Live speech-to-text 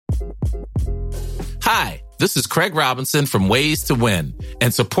Hi, this is Craig Robinson from Ways to Win,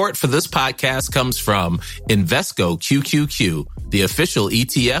 and support for this podcast comes from Invesco QQQ, the official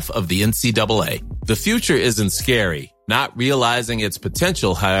ETF of the NCAA. The future isn't scary. Not realizing its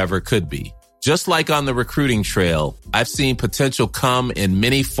potential, however, could be. Just like on the recruiting trail, I've seen potential come in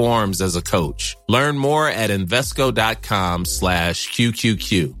many forms as a coach. Learn more at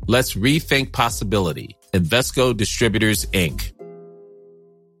Invesco.com/QQQ. Let's rethink possibility. Invesco Distributors, Inc.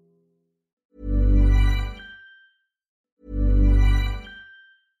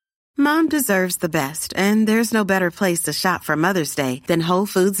 Mom deserves the best, and there's no better place to shop for Mother's Day than Whole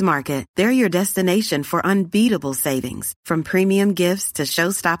Foods Market. They're your destination for unbeatable savings, from premium gifts to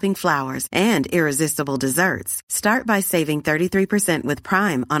show-stopping flowers and irresistible desserts. Start by saving 33% with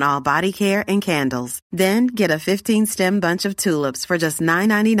Prime on all body care and candles. Then get a 15-stem bunch of tulips for just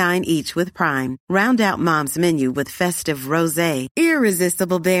 $9.99 each with Prime. Round out Mom's menu with festive rosé,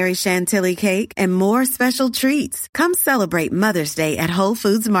 irresistible berry chantilly cake, and more special treats. Come celebrate Mother's Day at Whole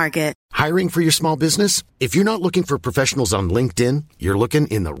Foods Market. Hiring for your small business? If you're not looking for professionals on LinkedIn, you're looking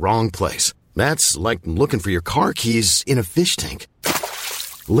in the wrong place. That's like looking for your car keys in a fish tank.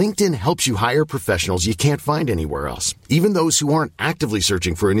 LinkedIn helps you hire professionals you can't find anywhere else, even those who aren't actively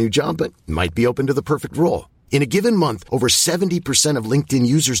searching for a new job but might be open to the perfect role. In a given month, over 70% of LinkedIn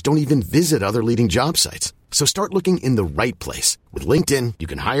users don't even visit other leading job sites. So start looking in the right place. With LinkedIn, you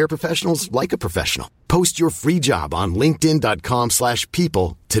can hire professionals like a professional. Post your free job on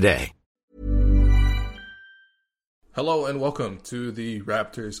linkedin.com/people today. Hello and welcome to the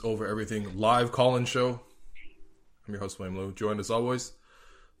Raptors Over Everything live call-in show. I'm your host, William Liu, joined as always,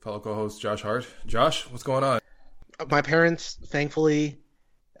 fellow co-host Josh Hart. Josh, what's going on? My parents, thankfully,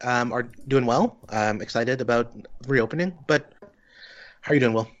 are doing well. I'm excited about reopening, but how are you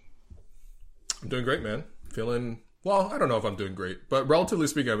doing, Will? I'm doing great, man. Feeling, well, I don't know if I'm doing great, but relatively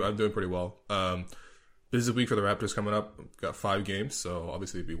speaking, I'm doing pretty well. Busy week for the Raptors coming up. Got 5 games, so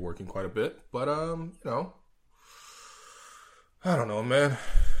obviously be working quite a bit. But, you know, I don't know, man.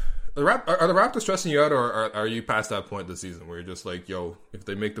 Are the Raptors stressing you out, or are you past that point this season where you're just like, yo, if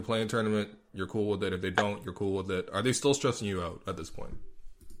they make the play-in tournament, you're cool with it. If they don't, you're cool with it. Are they still stressing you out at this point?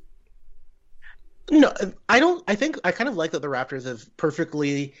 No, I don't. I think I kind of like that the Raptors have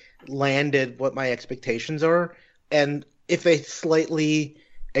perfectly landed what my expectations are. And if they slightly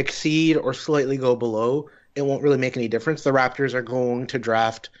exceed or slightly go below, it won't really make any difference. The Raptors are going to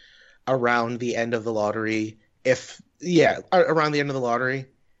draft around the end of the lottery. Around the end of the lottery.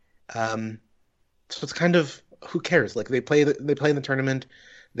 So it's kind of, who cares? Like they play in the tournament.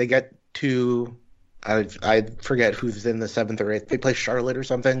 They get to, I forget who's in the 7th or 8th. They play Charlotte or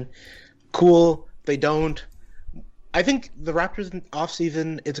something. Cool. They don't. I think the Raptors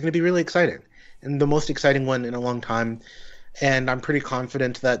offseason, it's going to be really exciting, and the most exciting one in a long time. And I'm pretty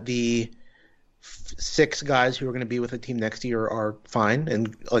confident that the 6 guys who are going to be with the team next year are fine,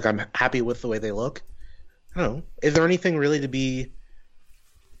 and like I'm happy with the way they look. I don't know. Is there anything really to be?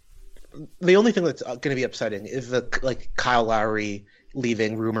 The only thing that's going to be upsetting is the Kyle Lowry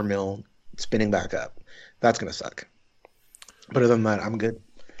leaving rumor mill spinning back up. That's going to suck. But other than that, I'm good.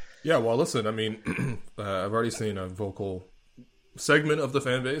 Yeah, well, listen, I mean, I've already seen a vocal segment of the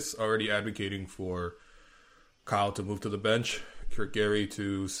fan base already advocating for Kyle to move to the bench, Kurt Gary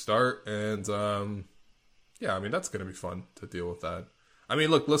to start, and yeah, I mean, that's going to be fun to deal with that. I mean,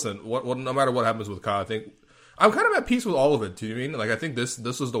 look, listen, no matter what happens with Kyle, I think I'm kind of at peace with all of it. Do you mean? Like, I think this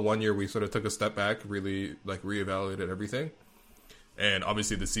was the one year we sort of took a step back, really like reevaluated everything, and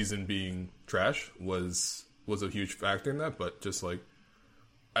obviously the season being trash was a huge factor in that. But just like,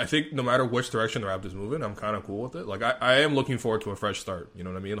 I think no matter which direction the Raptors move in, I'm kind of cool with it. Like, I am looking forward to a fresh start. You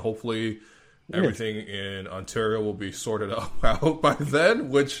know what I mean? Hopefully, everything in Ontario will be sorted out by then.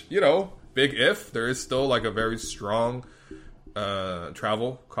 Which, you know, big if. There is still like a very strong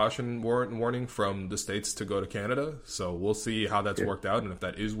travel caution warning from the States to go to Canada. So we'll see how that's worked out, and if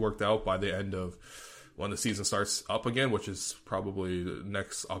that is worked out by the end of when the season starts up again, which is probably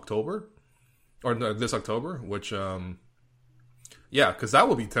next October or no, this October. Which yeah, because that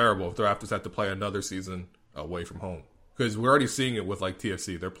would be terrible if the Raptors had to play another season away from home. Because we're already seeing it with like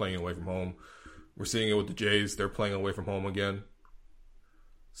TFC, they're playing away from home. We're seeing it with the Jays, they're playing away from home again.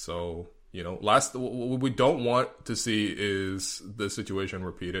 So, you know, what we don't want to see is the situation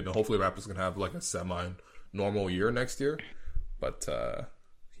repeated. And hopefully Raptors can have like a semi-normal year next year. But,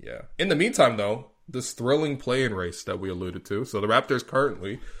 yeah. In the meantime, though, this thrilling play-in race that we alluded to. So the Raptors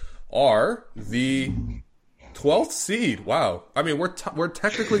currently are the 12th seed. Wow. I mean, we're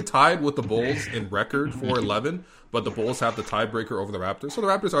technically tied with the Bulls in record for 11, but the Bulls have the tiebreaker over the Raptors. So the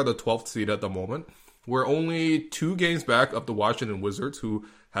Raptors are the 12th seed at the moment. We're only 2 games back of the Washington Wizards, who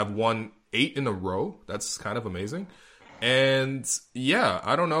have won 8 in a row. That's kind of amazing. And yeah,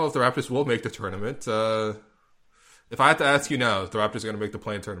 I don't know if the Raptors will make the tournament. If I had to ask you now, if the Raptors are going to make the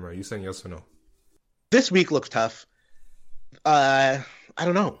play-in tournament, are you saying yes or no? This week looks tough. I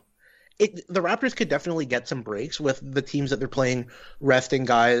don't know. The Raptors could definitely get some breaks with the teams that they're playing, resting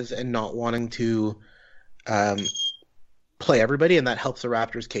guys and not wanting to play everybody, and that helps the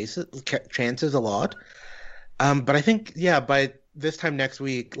Raptors' chances a lot. But I think, by this time next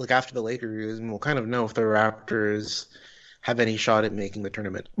week, like after the Lakers, we'll kind of know if the Raptors have any shot at making the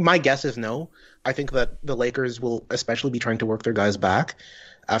tournament. My guess is no. I think that the Lakers will especially be trying to work their guys back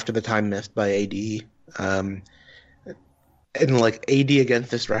after the time missed by AD. And like AD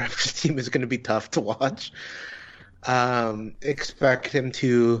against this Raptors team is going to be tough to watch. Expect him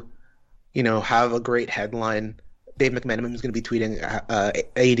to, have a great headline. Dave McMenamin is going to be tweeting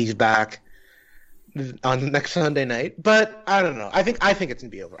AD's back on next Sunday night. But I don't know. I think it's going to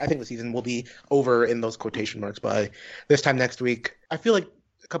be over. I think the season will be over in those quotation marks by this time next week. I feel like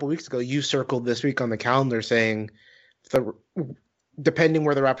a couple weeks ago you circled this week on the calendar saying depending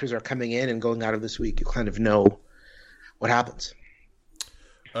where the Raptors are coming in and going out of this week, you kind of know what happens.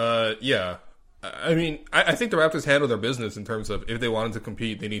 Yeah. I mean, I think the Raptors handle their business in terms of if they wanted to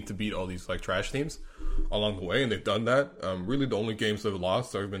compete, they need to beat all these like trash teams along the way, and they've done that. Really, the only games they've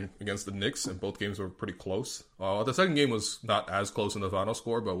lost have been against the Knicks, and both games were pretty close. The second game was not as close in the final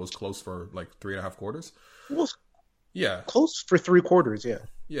score, but was close for like 3.5 quarters. Well, yeah, close for 3 quarters. Yeah.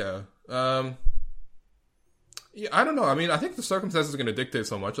 Yeah. Yeah, I don't know. I mean, I think the circumstances are going to dictate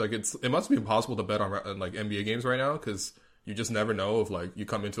so much. Like, it must be impossible to bet on like NBA games right now because you just never know if like you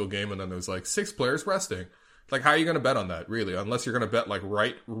come into a game and then there's like 6 players resting. Like, how are you going to bet on that, really? Unless you're going to bet like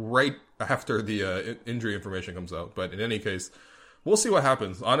right after the injury information comes out. But in any case, we'll see what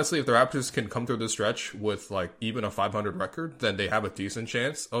happens. Honestly, if the Raptors can come through this stretch with like even a 500 record, then they have a decent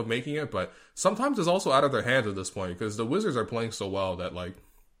chance of making it. But sometimes it's also out of their hands at this point because the Wizards are playing so well that like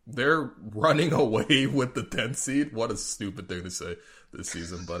they're running away with the 10th seed. What a stupid thing to say this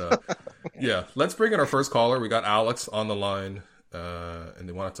season. But yeah, let's bring in our first caller. We got Alex on the line, and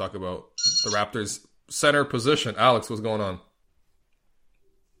they want to talk about the Raptors center position. Alex, what's going on?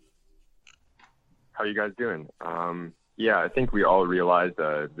 How are you guys doing? Yeah, I think we all realize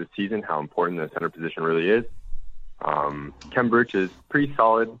this season how important the center position really is. Khem Birch is pretty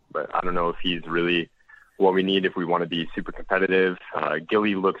solid, but I don't know if he's really what we need if we want to be super competitive.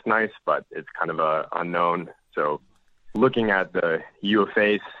 Gilly looks nice, but it's kind of a unknown. So looking at the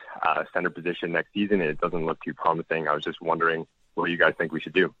UFA's center position next season, it doesn't look too promising. I was just wondering what you guys think we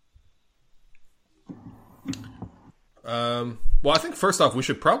should do. Well, I think first off, we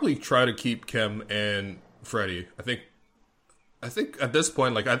should probably try to keep Khem and Freddie. I think at this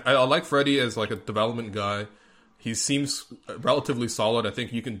point, like I like Freddie as like a development guy. He seems relatively solid. I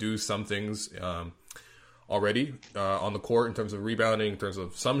think you can do some things already on the court in terms of rebounding, in terms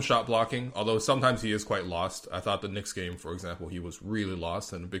of some shot blocking, although sometimes he is quite lost. I thought the Knicks game, for example, he was really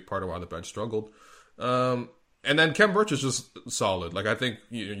lost and a big part of why the bench struggled. And then Khem Birch is just solid. Like, I think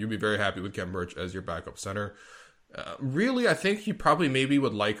you'd be very happy with Khem Birch as your backup center. Really, I think he probably maybe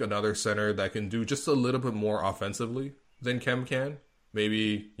would like another center that can do just a little bit more offensively than Khem can.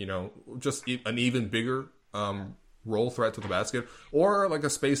 Maybe, just an even bigger role threat to the basket, or like a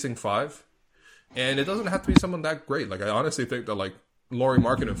spacing 5. And it doesn't have to be someone that great. Like, I honestly think that, like, Lauri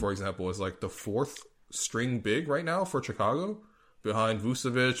Markkanen, for example, is, like, the 4th string big right now for Chicago, behind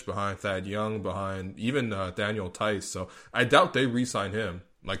Vucevic, behind Thad Young, behind even Daniel Tice. So I doubt they re-sign him.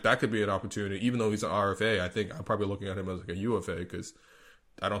 Like, that could be an opportunity. Even though he's an RFA, I think I'm probably looking at him as, like, a UFA because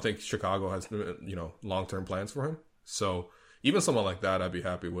I don't think Chicago has, long-term plans for him. So even someone like that I'd be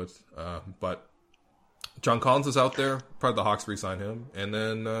happy with. But John Collins is out there. Probably the Hawks re-sign him. And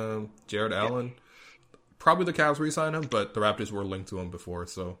then Jared Allen. Probably the Cavs re-sign him, but the Raptors were linked to him before.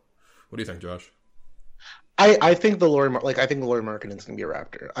 So what do you think, Josh? I think the Lauri Markkanen's going to be a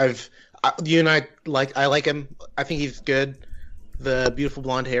Raptor. I like him. I think he's good. The beautiful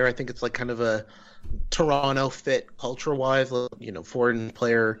blonde hair, I think it's like kind of a Toronto fit culture-wise, foreign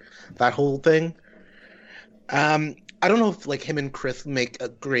player, that whole thing. I don't know if like him and Chris make a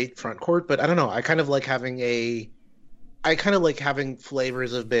great front court, but I don't know. I kind of like having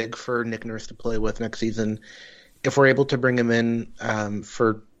flavors of big for Nick Nurse to play with next season. If we're able to bring him in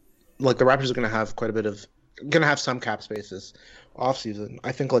for like the Raptors are going to have some cap spaces off season.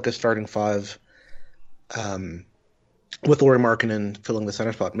 I think like a starting 5 with Lauri Markkanen filling the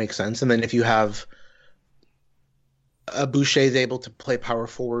center spot makes sense. And then if you have Boucher is able to play power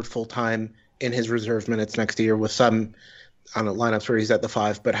forward full time in his reserve minutes next year with some on lineups where he's at the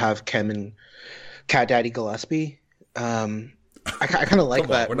 5, but have Khem and Cat Daddy Gillespie I kind of like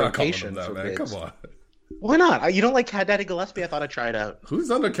that We're not calling rotation him that, for man. bigs. Come on. Why not? You don't like Cat Daddy Gillespie? I thought I'd try it out.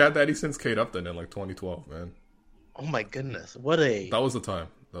 Who's under Cat Daddy since Kate Upton in like 2012, man? Oh my goodness, what a That was the time.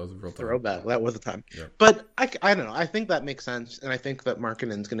 That was a real time. throwback. That was the time. Yeah. But I don't know. I think that makes sense, and I think that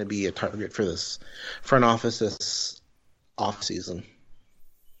Markkanen's going to be a target for this front office this off season.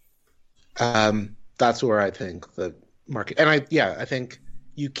 That's where I think the market, and I think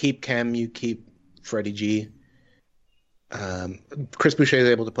you keep Cam, you keep Freddie G. Chris Boucher is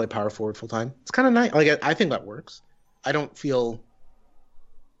able to play power forward full time. It's kind of nice. Like I think that works. I don't feel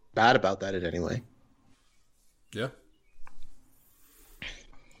bad about that in any way. Yeah.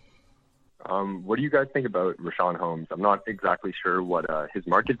 What do you guys think about Richaun Holmes? I'm not exactly sure what his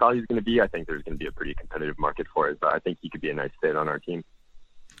market value is going to be. I think there's going to be a pretty competitive market for it, but I think he could be a nice fit on our team.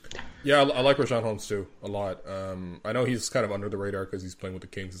 Yeah, I like Richaun Holmes too a lot. I know he's kind of under the radar because he's playing with the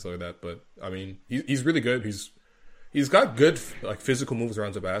Kings and stuff like that, but I mean, he's really good. He's got good like physical moves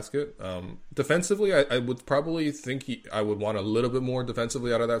around the basket. Defensively, I would probably think I would want a little bit more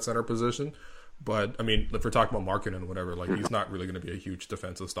defensively out of that center position. But I mean, if we're talking about Markkanen and whatever, like he's not really going to be a huge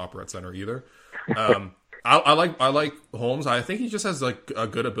defensive stopper at center either. I like Holmes. I think he just has like a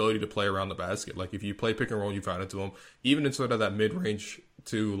good ability to play around the basket. Like if you play pick and roll, you find it to him. Even in sort of that mid range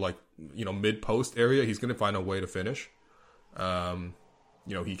to like mid post area, he's going to find a way to finish.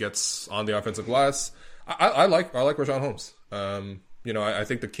 He gets on the offensive glass. I like Richaun Holmes. I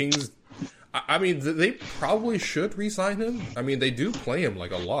think the Kings. I mean, they probably should re-sign him. I mean, they do play him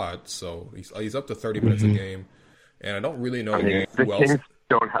like a lot, so he's up to 30 minutes a game, and I don't really know the who else. Kings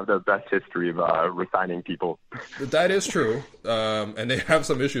don't have the best history of re-signing people. That is true, and they have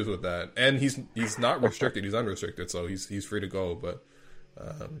some issues with that. And he's not restricted; he's unrestricted, so he's free to go. But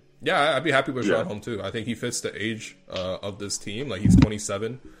I'd be happy with Richaun Holmes too. I think he fits the age of this team. Like he's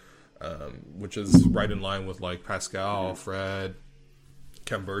 27, which is right in line with like Pascal, Fred.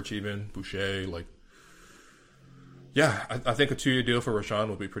 Khem Birch, even Boucher, I think a 2-year deal for Richaun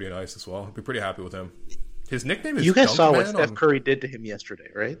would be pretty nice as well. I'd be pretty happy with him. His nickname is. You guys Dunk saw what Man Steph Curry did to him yesterday,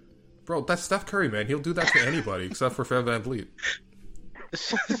 right? Bro, that's Steph Curry, man. He'll do that to anybody except for Fred VanVleet.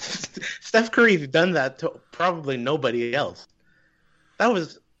 Steph Curry's done that to probably nobody else.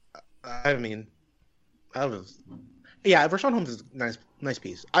 Richaun Holmes is a nice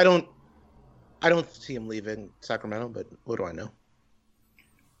piece. I don't see him leaving Sacramento, but what do I know?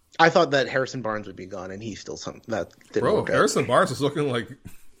 I thought that Harrison Barnes would be gone, and he's still something that didn't work out. Harrison Barnes was looking like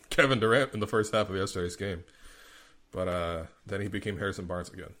Kevin Durant in the first half of yesterday's game, but then he became Harrison Barnes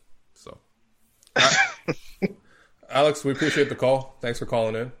again. So, Alex, we appreciate the call. Thanks for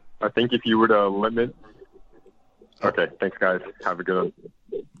calling in. I think if you were to limit. Okay, thanks, guys. Have a good one.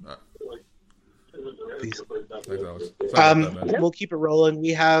 Peace. Thanks, Alex. We'll keep it rolling.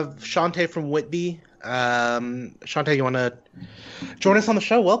 We have Shante from Whitby. Shante, you want to join us on the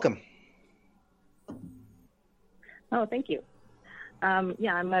show? Welcome. Oh, thank you.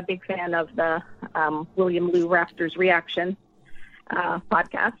 I'm a big fan of the William Lou Raptors Reaction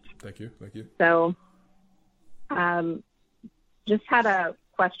podcast. Thank you. So, just had a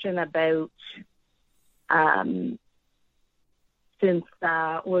question about since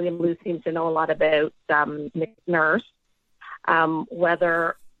William Lou seems to know a lot about Nick Nurse,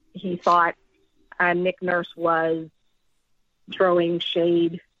 whether he thought Nick Nurse was throwing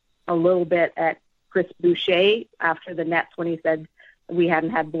shade a little bit at Chris Boucher after the Nets when he said we hadn't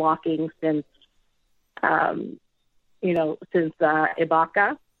had blocking since Ibaka,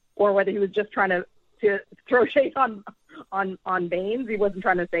 or whether he was just trying to throw shade on Baines. He wasn't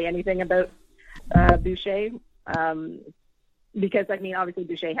trying to say anything about Boucher. Because, I mean, obviously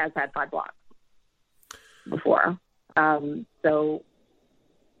Boucher has had 5 blocks before. So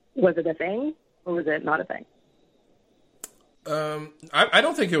was it a thing or was it not a thing? I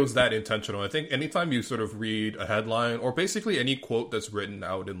don't think it was that intentional. I think anytime you sort of read a headline or basically any quote that's written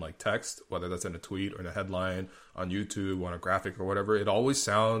out in like text, whether that's in a tweet or in a headline on YouTube, on a graphic or whatever, it always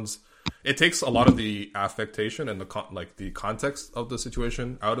sounds... It takes a lot of the affectation and the context of the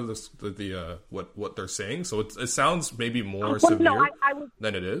situation out of the what they're saying. So it sounds maybe more severe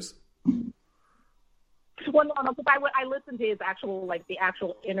than it is. Well, no, because I listened to his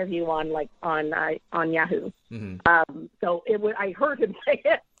actual interview on Yahoo. Mm-hmm. So I heard him say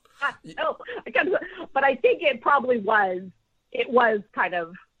it. But I think it probably was. It was kind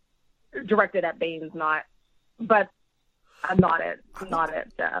of directed at Baines, not at.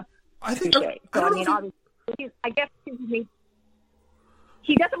 I think. Obviously, I guess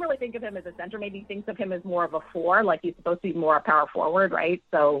he doesn't really think of him as a center. Maybe he thinks of him as more of a 4, like he's supposed to be more a power forward, right?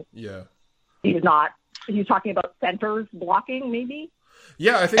 So yeah, he's not. He's talking about centers blocking, maybe.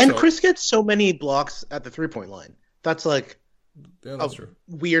 Yeah, I think. And so. Chris gets so many blocks at the 3-point line. That's like that's true.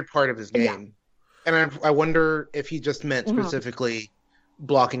 Weird part of his game. And I wonder if he just meant specifically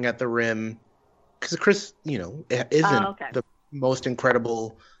blocking at the rim, because Chris, isn't the most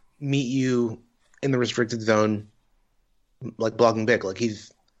incredible meet you in the restricted zone, like blocking big. Like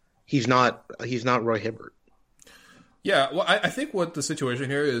he's not Roy Hibbert. Yeah, well, I think what the situation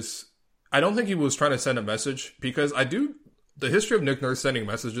here is, I don't think he was trying to send a message, because the history of Nick Nurse sending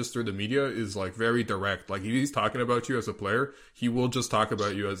messages through the media is like very direct. Like, if he's talking about you as a player, he will just talk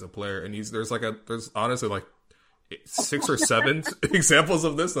about you as a player. And there's honestly like 6 or 7 examples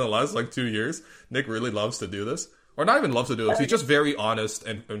of this in the last like 2 years. Nick really loves to do this, or not even loves to do this. He's just very honest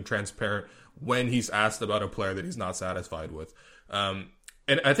and transparent when he's asked about a player that he's not satisfied with.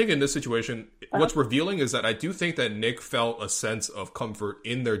 And I think in this situation, what's revealing is that I do think that Nick felt a sense of comfort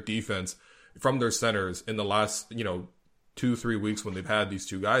in their defense from their centers in the last, 2-3 weeks when they've had these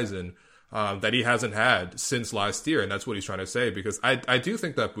two guys in, that he hasn't had since last year. And that's what he's trying to say, because I do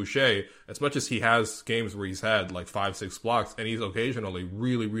think that Boucher, as much as he has games where he's had like 5-6 blocks and he's occasionally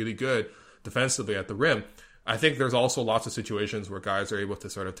really, really good defensively at the rim, I think there's also lots of situations where guys are able to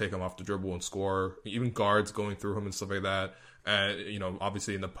sort of take him off the dribble and score, even guards going through him and stuff like that. And,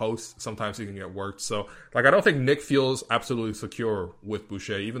 obviously in the post, sometimes he can get worked. So, I don't think Nick feels absolutely secure with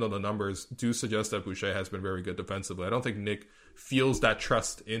Boucher, even though the numbers do suggest that Boucher has been very good defensively. I don't think Nick feels that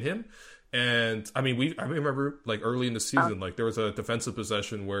trust in him. And, I remember, early in the season, there was a defensive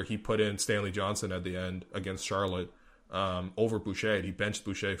possession where he put in Stanley Johnson at the end against Charlotte over Boucher. He benched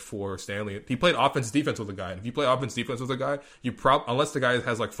Boucher for Stanley. He played offense-defense with a guy. And if you play offense-defense with a guy, unless the guy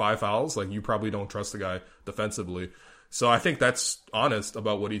has 5 fouls, you probably don't trust the guy defensively. So I think that's honest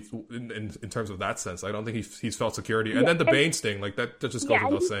about what he in terms of that sense. I don't think he's felt security. And then the Baines thing, that just goes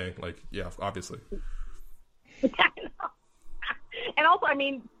without saying. Obviously. And also,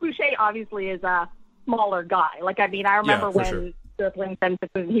 Boucher obviously is a smaller guy. I remember when Sterling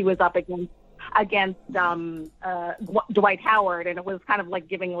he was up against Dwight Howard, and it was kind of like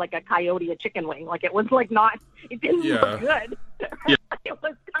giving a coyote a chicken wing. It was it didn't look good. Yeah. It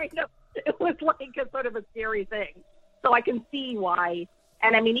was a sort of a scary thing. So I can see why.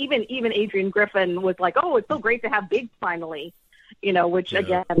 And even Adrian Griffin was like, oh, it's so great to have bigs finally, which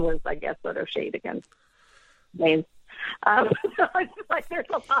again was, I guess, sort of shade against Baines. So it's just there's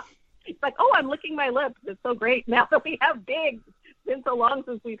a lot. It's oh, I'm licking my lips. It's so great now that we have bigs. It's been so long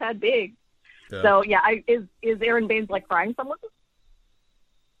since we've had bigs. Yeah. So is Aaron Baines crying somewhere?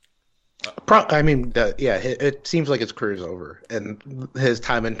 It seems like his career's over, and his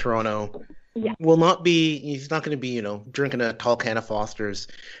time in Toronto will not be. He's not going to be, drinking a tall can of Foster's,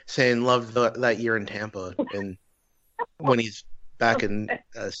 saying "loved that year in Tampa," and when he's back in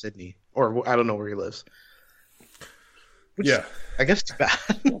Sydney, or I don't know where he lives. I guess it's bad.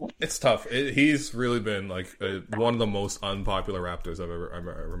 It's tough. He's really been one of the most unpopular Raptors I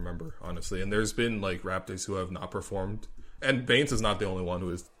remember, honestly. And there's been Raptors who have not performed, and Baines is not the only one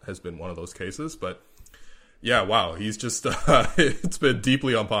who has been one of those cases. But yeah, wow, he's just it's been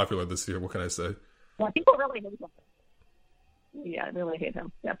deeply unpopular this year. What can I say? Well, people really hate him. Yeah, I really hate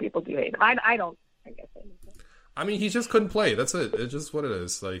him. Yeah, people do hate him. I don't. I guess. He just couldn't play. That's it. It's just what it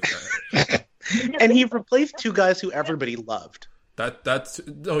is. And he replaced 2 guys who everybody loved.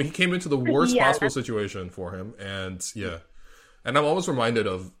 He came into the worst possible situation for him, and and I'm always reminded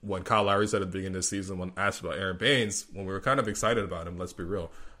of when Kyle Lowry said at the beginning of the season, when asked about Aaron Baines, when we were kind of excited about him. Let's be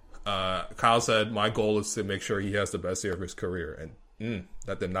real. Kyle said, "My goal is to make sure he has the best year of his career," and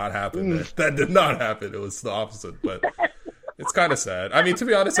that did not happen. That did not happen. It was the opposite, but. It's kind of sad. To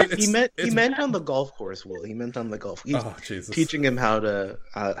be honest, he meant on the golf course. Will he meant on the golf? He's teaching him how to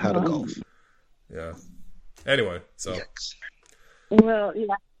golf. Yeah. Anyway, so. Well,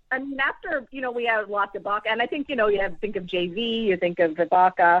 yeah. After we have lots of Ibaka, and I think you have to think of JV, you think of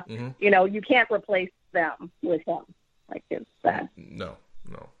Ibaka. Mm-hmm. You can't replace them with him. It's that. No.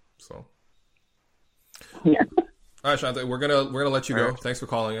 So. Yeah. All right, Shante, we're gonna let you go. Thanks for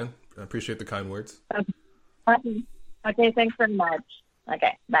calling in. I appreciate the kind words. Okay, thanks very much.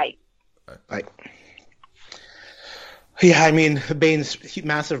 Okay, bye. Bye. Yeah, Baines,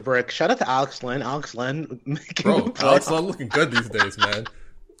 massive brick. Shout out to Alex Len. Alex Len looking good these days, man.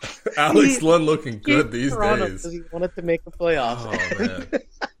 Alex Len looking good these days. He wanted to make the playoffs. Oh, man.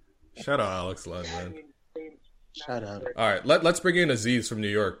 Shout out Alex Len, man. Shout out. All right, let's bring in Aziz from New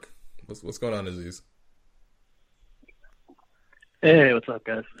York. What's going on, Aziz? Hey, what's up,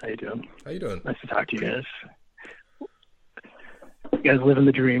 guys? How you doing? Nice to talk to you guys. You guys living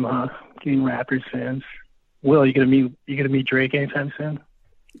the dream, huh? Being Raptors fans. Will, you gonna meet Drake anytime soon?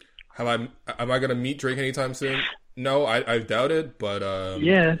 Am I gonna meet Drake anytime soon? No, I doubt it, but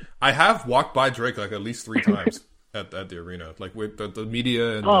yeah, I have walked by Drake at least 3 times. at the arena. Like with the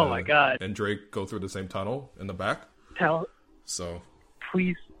media and oh my God, and Drake go through the same tunnel in the back. So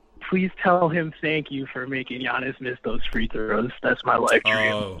please tell him thank you for making Giannis miss those free throws. That's my life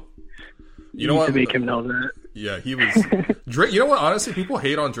dream. Oh, you know what? To make him know that. Yeah, he was Drake. You know what? Honestly, people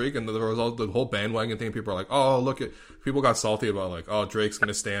hate on Drake, and there was all the whole bandwagon thing. People are like, "Oh, look at." People got salty about like, "Oh, Drake's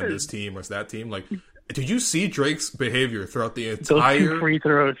gonna stand this team or that team." Like, did you see Drake's behavior throughout the entire? Those 2 free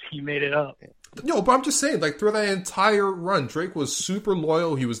throws, he made it up. No, but I'm just saying, like, through that entire run, Drake was super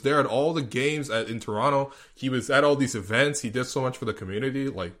loyal. He was there at all the games in Toronto. He was at all these events. He did so much for the community.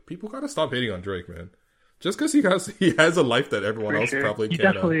 Like, people gotta stop hating on Drake, man. Just because he has a life that everyone else probably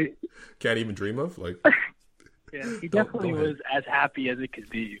can't even dream of. Like, yeah, he definitely was as happy as it could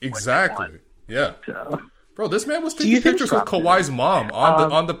be. Exactly. Yeah. So. Bro, this man was taking pictures with Kawhi's mom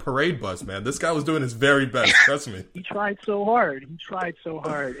on the parade bus, man. This guy was doing his very best. Trust me. He tried so hard.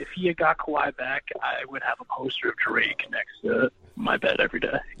 If he had got Kawhi back, I would have a poster of Drake next to my bed every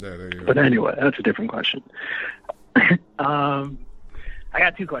day. Yeah, there you go. But anyway, that's a different question. I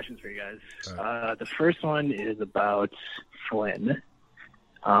got 2 questions for you guys. Right. The first one is about Flynn.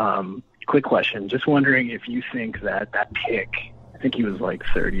 Quick question. Just wondering if you think that pick, I think he was like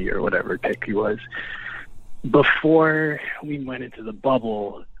 30 or whatever pick he was, before we went into the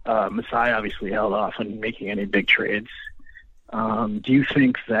bubble, Masai obviously held off on making any big trades. Do you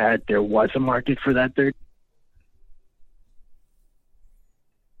think that there was a market for that third?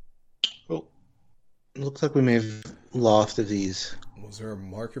 Well, it looks like we may have lost Aziz. Was there a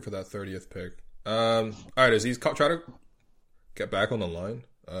market for that 30th pick? All right, Aziz, try to get back on the line,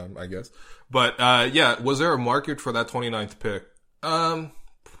 I guess. But, yeah, was there a market for that 29th pick?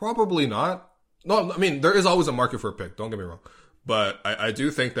 Probably not. No, I mean, there is always a market for a pick, don't get me wrong. But I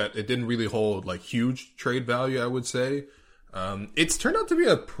do think that it didn't really hold, like, huge trade value, I would say. It's turned out to be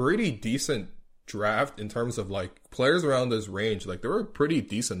a pretty decent draft in terms of, like, players around this range. Like, there were a pretty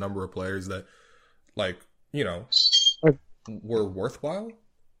decent number of players that, like, you know, were worthwhile. Do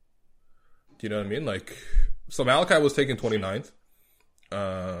you know what I mean? Like, so Malachi was taken 29th.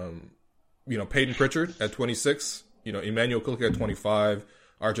 You know, Peyton Pritchard at 26. You know, Emmanuel Quickley at 25.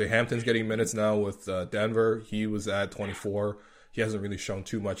 RJ Hampton's getting minutes now with Denver. He was at 24. He hasn't really shown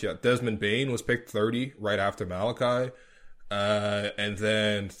too much yet. Desmond Bane was picked 30 right after Malachi. And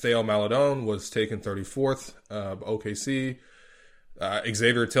then Theo Maledon was taken 34th, OKC.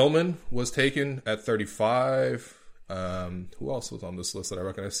 Xavier Tillman was taken at 35. Who else was on this list that I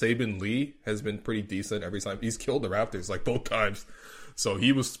recognize? Saben Lee has been pretty decent every time. He's killed the Raptors like both times. So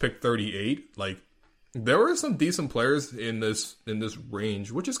he was picked 38. Like, there were some decent players in this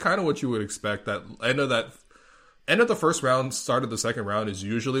range, which is kind of what you would expect. That end of the first round, start of the second round is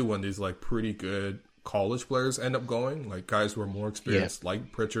usually when these like pretty good college players end up going, like guys who are more experienced,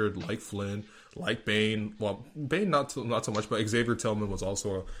 like Pritchard, like Flynn, like Bane. Well, Bane not so much, but Xavier Tillman was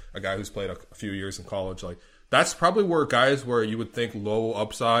also a guy who's played a few years in college. Like, that's probably where guys where you would think low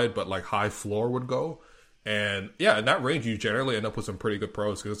upside but like high floor would go. And yeah, in that range, you generally end up with some pretty good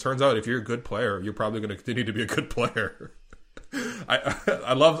pros, because it turns out if you're a good player, you're probably going to continue to be a good player.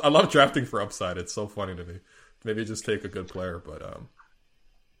 I love drafting for upside. It's so funny to me. Maybe just take a good player, but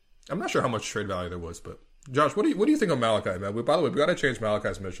I'm not sure how much trade value there was. But Josh, what do you think of Malachi, man? By the way, we got to change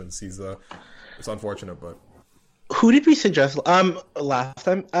Malachi's missions. It's unfortunate, but who did we suggest last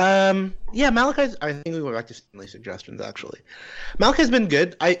time? Yeah, Malachi's. I think we went back to Stanley's suggestions actually. Malachi's been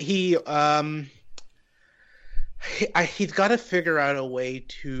good. He's got to figure out a way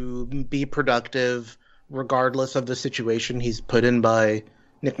to be productive regardless of the situation he's put in by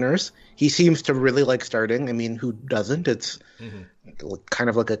Nick Nurse. He seems to really like starting. I mean, who doesn't? It's kind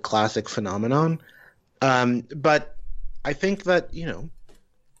of like a classic phenomenon. But I think that, you know,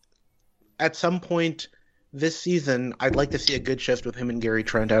 at some point this season, I'd like to see a good shift with him and Gary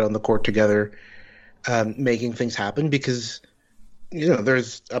Trent out on the court together, making things happen, because you know,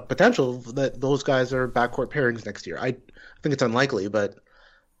 there's a potential that those guys are backcourt pairings next year. I think it's unlikely, but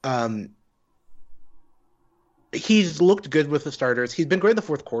he's looked good with the starters. He's been great in the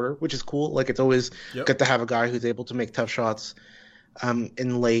fourth quarter, which is cool. Like, it's always good to have a guy who's able to make tough shots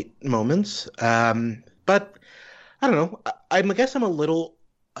in late moments. But I don't know. I guess I'm a little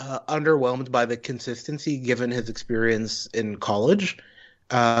underwhelmed by the consistency given his experience in college.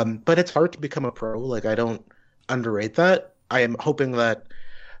 But it's hard to become a pro. Like, I don't underrate that. I am hoping that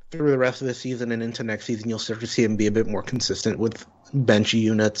through the rest of the season and into next season, you'll start to see him be a bit more consistent with bench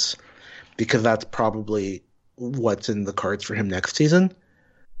units, because that's probably what's in the cards for him next season.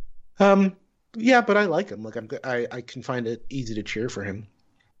 Yeah, but I like him. Like, I can find it easy to cheer for him.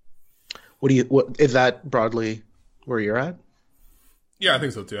 What is that broadly where you're at? Yeah, I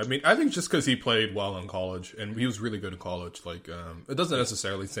think so too. I mean, I think just because he played well in college and he was really good in college, like it doesn't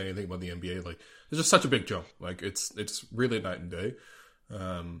necessarily say anything about the NBA. Like, it's just such a big jump. Like, it's really night and day.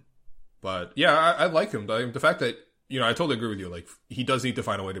 But yeah, I like him. The fact that, you know, I totally agree with you. Like, he does need to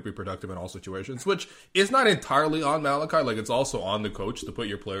find a way to be productive in all situations, which is not entirely on Malachi. Like, it's also on the coach to put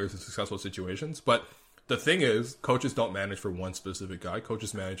your players in successful situations. But the thing is, coaches don't manage for one specific guy.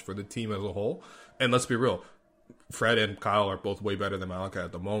 Coaches manage for the team as a whole. And let's be real, Fred and Kyle are both way better than Malachi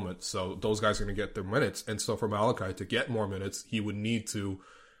at the moment. So those guys are going to get their minutes. And so for Malachi to get more minutes, he would need to,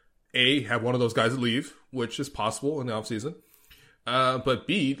 A, have one of those guys leave, which is possible in the offseason. But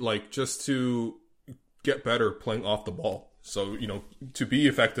B, like, just to get better playing off the ball. So, you know, to be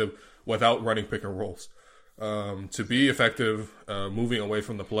effective without running pick and rolls. To be effective moving away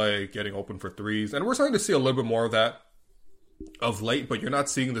from the play, getting open for threes. And we're starting to see a little bit more of that of late, but you're not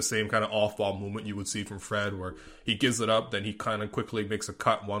seeing the same kind of off-ball movement you would see from Fred, where he gives it up, then he kind of quickly makes a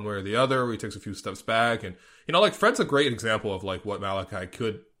cut one way or the other, or he takes a few steps back. And, you know, like, Fred's a great example of, like, what Malachi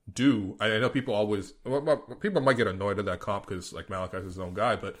could do. I know people might get annoyed at that comp because, like, Malachi's his own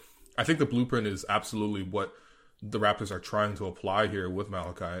guy, but I think the blueprint is absolutely what the Raptors are trying to apply here with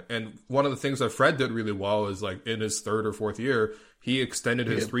Malachi. And one of the things that Fred did really well is, like, in his third or fourth year, he extended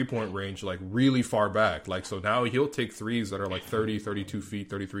his three-point range, like, really far back. Like, so now he'll take threes that are, like, 30, 32 feet,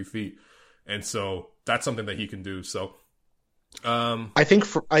 33 feet. And so that's something that he can do. So I think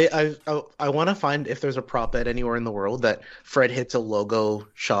I want to find if there's a prop bet anywhere in the world that Fred hits a logo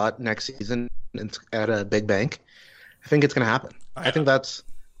shot next season at a big bank. I think it's going to happen. I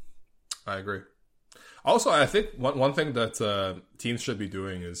agree. Also, I think one thing that teams should be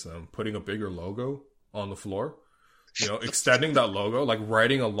doing is putting a bigger logo on the floor. You know, extending that logo, like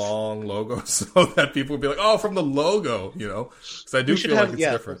writing a long logo so that people would be like, oh, from the logo, you know? Because I do feel like it's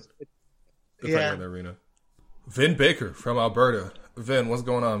different depending on the arena. Vin Baker from Alberta. Vin, what's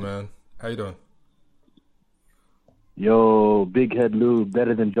going on, man? How you doing? Yo, Big Head Lou,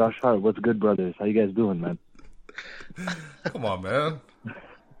 better than Josh Hart. What's good, brothers? How you guys doing, man? Come on, man.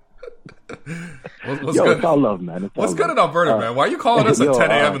 What's good? It's all love, man. What's good in Alberta, man? Why are you calling us at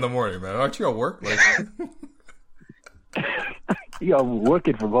 10 a.m. in the morning, man? Aren't you at work? Like... Yo, I'm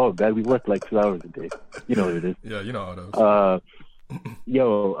working from home, man. We work like 2 hours a day. You know what it is. Yeah, you know how it is.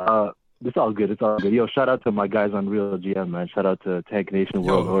 It's all good. It's all good. Yo, shout out to my guys on Real GM, man. Shout out to Tank Nation,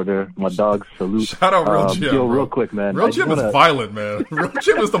 World Order, my dogs. Salute. Shout out Real GM. Yo, real quick, man. Real GM is violent, man. Real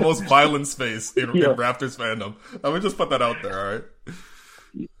GM is the most violent space in Raptors fandom. I'm gonna just put that out there, all right?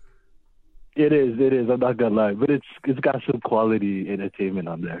 It is. I'm not gonna lie, but it's got some quality entertainment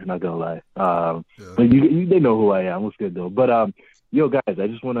on there. Not gonna lie. But they know who I am. What's good though? But yo, guys, I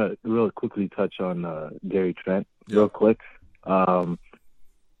just want to real quickly touch on Gary Trent, real quick. I'm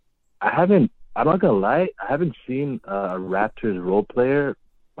not gonna lie, I haven't seen a Raptors role player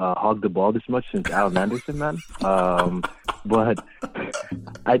hog the ball this much since Al Anderson, man. But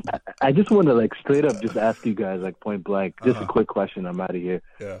I just want to, like, straight up just ask you guys, like, point blank, just a quick question. I'm out of here.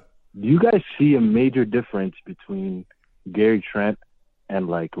 Yeah. Do you guys see a major difference between Gary Trent and,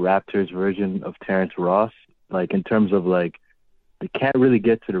 like, Raptors' version of Terrence Ross? Like, in terms of, like, they can't really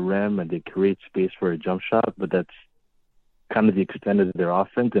get to the rim and they create space for a jump shot, but that's kind of the extent of their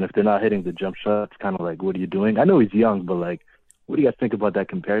offense. And if they're not hitting the jump shot, it's kind of like, what are you doing? I know he's young, but, like, what do you guys think about that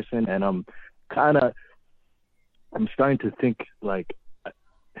comparison? And I'm starting to think, like,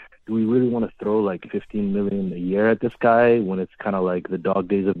 do we really want to throw like $15 million a year at this guy when it's kind of like the dog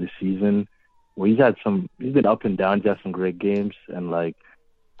days of the season, where he's been up and down, he's had some great games, and, like,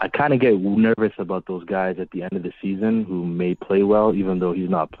 I kind of get nervous about those guys at the end of the season who may play well, even though he's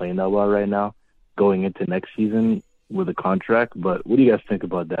not playing that well right now, going into next season with a contract. But what do you guys think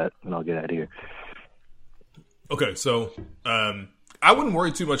about that? And I'll get out of here. Okay, so I wouldn't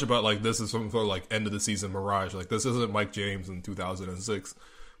worry too much about, like, this is some sort of, like, end of the season mirage. Like, this isn't Mike James in 2006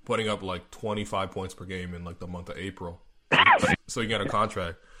 putting up, like, 25 points per game in, like, the month of April. So you get a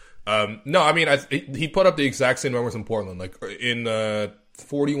contract. No, I mean, he put up the exact same numbers in Portland. Like, in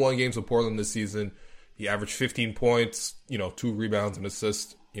 41 games with Portland this season, he averaged 15 points, 2 rebounds and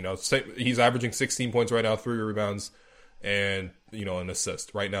assists. He's averaging 16 points right now, 3 rebounds, and, an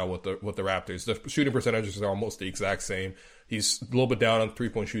assist right now with the Raptors. The shooting percentages are almost the exact same. He's a little bit down on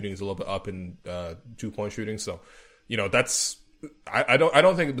 3-point shooting. He's a little bit up in 2-point shooting. So, that's... I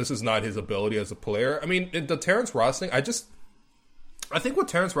don't think this is not his ability as a player. I mean, the Terrence Ross thing, I think with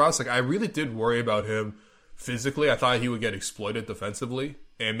Terrence Ross, like, I really did worry about him physically. I thought he would get exploited defensively.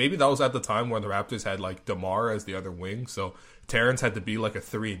 And maybe that was at the time when the Raptors had, like, DeMar as the other wing. So Terrence had to be, like, a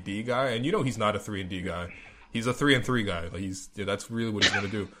 3-and-D guy. And he's not a 3-and-D guy. He's a 3-and-3 guy. Like, that's really what he's going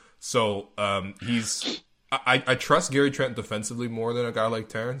to do. So he's I trust Gary Trent defensively more than a guy like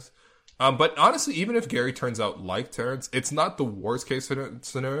Terrence. But honestly, even if Gary turns out like Terrence, it's not the worst case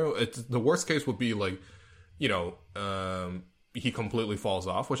scenario. The worst case would be like, he completely falls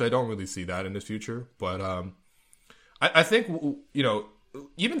off, which I don't really see that in the future. But I think,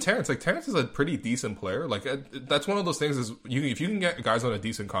 even Terrence, like Terrence is a pretty decent player. Like that's one of those things is if you can get guys on a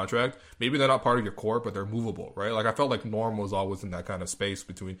decent contract, maybe they're not part of your core, but they're movable, right? Like I felt like Norm was always in that kind of space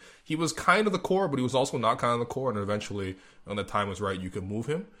between he was kind of the core, but he was also not kind of the core, and eventually when the time was right, you could move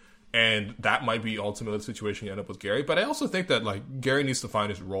him. And that might be ultimately the situation you end up with Gary. But I also think that like Gary needs to find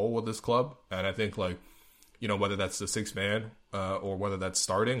his role with this club, and I think like whether that's the sixth man or whether that's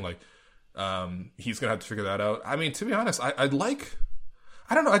starting, like he's gonna have to figure that out. I mean, to be honest, I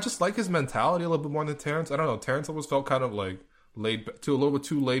don't know. I just like his mentality a little bit more than Terrence. I don't know. Terrence always felt kind of like a little bit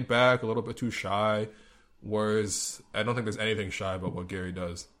too laid back, a little bit too shy. Whereas I don't think there's anything shy about what Gary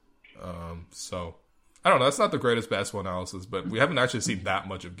does. So I don't know. That's not the greatest basketball analysis, but we haven't actually seen that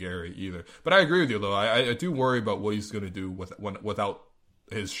much of Gary either. But I agree with you though. I do worry about what he's going to do without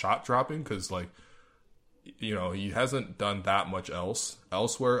his shot dropping, because like he hasn't done that much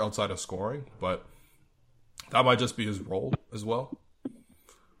elsewhere outside of scoring. But that might just be his role as well.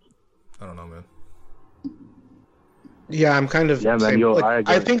 I don't know, man. Yeah, I'm kind of. Yeah, man. Yo, like,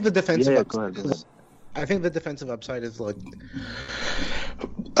 I think the defensive. Yeah, go ahead. I think the defensive upside is like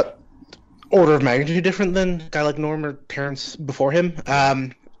order of magnitude different than a guy like Norm or Terrence before him.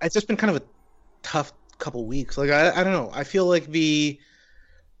 It's just been kind of a tough couple weeks. Like I don't know. I feel like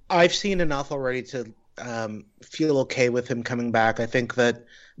I've seen enough already to feel okay with him coming back. I think that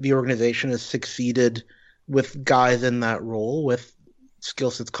the organization has succeeded with guys in that role with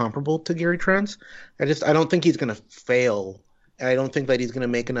skill sets comparable to Gary Trent's. I don't think he's going to fail, and I don't think that he's going to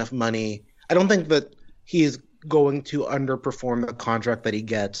make enough money. I don't think that he's going to underperform the contract that he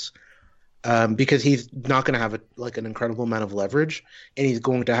gets, because he's not going to have an incredible amount of leverage, and he's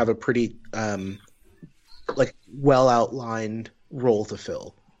going to have a pretty well outlined role to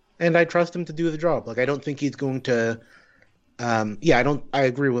fill. And I trust him to do the job. Like I don't think he's going to. I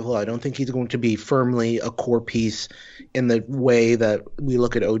agree with Will. I don't think he's going to be firmly a core piece in the way that we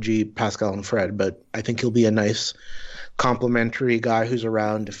look at OG, Pascal, and Fred, but I think he'll be a nice complementary guy who's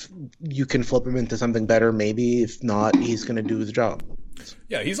around. If you can flip him into something better, maybe. If not, he's going to do his job.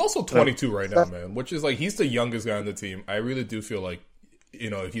 Yeah, he's also 22 right now, man, which is like he's the youngest guy on the team. I really do feel like,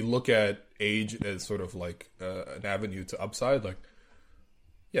 if you look at age as sort of like an avenue to upside, like,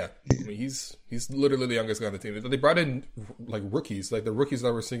 yeah, I mean, he's literally the youngest guy on the team. They brought in like rookies, like the rookies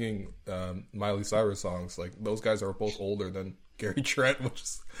that were singing Miley Cyrus songs. Like those guys are both older than Gary Trent, which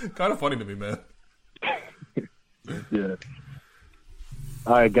is kind of funny to me, man. Yeah.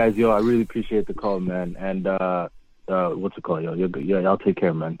 All right, guys. Yo, I really appreciate the call, man. And what's it called? Yo, y'all take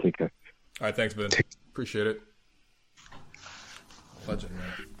care, man. Take care. All right, thanks, Ben. Appreciate it. Legend,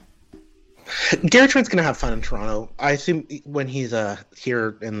 man. Gary Trent's going to have fun in Toronto. I assume when he's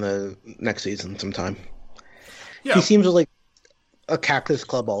here in the next season sometime. Yeah. He seems like a Cactus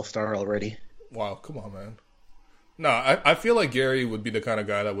Club all-star already. Wow, come on, man. No, I feel like Gary would be the kind of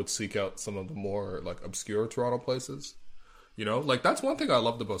guy that would seek out some of the more like obscure Toronto places. Like that's one thing I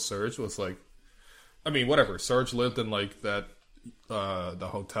loved about Serge was like, I mean, whatever. Serge lived in like that, the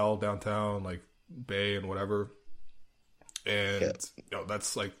hotel downtown, like Bay and whatever. And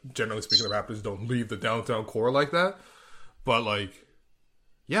that's like generally speaking, the Raptors don't leave the downtown core like that. But like,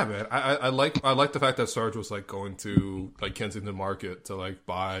 yeah, man, I like the fact that Sarge was like going to like Kensington Market to like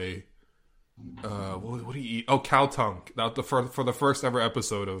buy what do you eat? Oh, cow tongue. Now for the first ever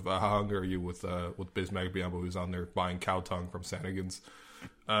episode of How Hungry Are You with Bismack Biyombo, who was on there buying cow tongue from Sanigan's.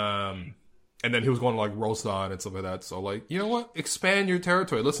 And then he was going to like Rosan and stuff like that. So like, you know what? Expand your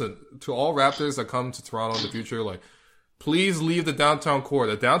territory. Listen, to all Raptors that come to Toronto in the future, like, please leave the downtown core.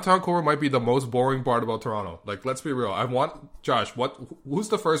 The downtown core might be the most boring part about Toronto. Like, let's be real. I want Josh. Who's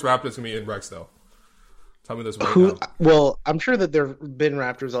the first Raptors to be in Rexdale? Tell me this right now. Well, I'm sure that there have been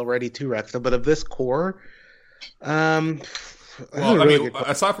Raptors already to Rexdale, but of this core, aside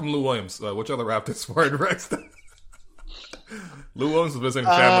from Lou Williams, which other Raptors were in Rexdale? Lou Williams was visiting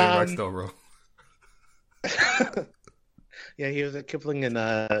family in Rexdale, bro. Yeah, he was at Kipling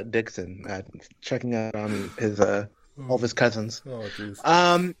and Dixon, checking out on his all of his cousins. Oh, jeez.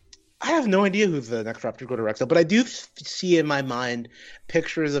 I have no idea who's the next Raptor to go to Rexdale, but I do see in my mind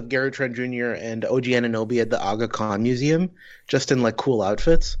pictures of Gary Trent Jr. and OG Anunoby at the Aga Khan Museum, just in like cool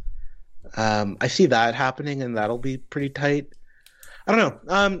outfits. I see that happening, and that'll be pretty tight. I don't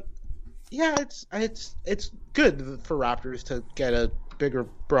know. Yeah, it's good for Raptors to get a bigger,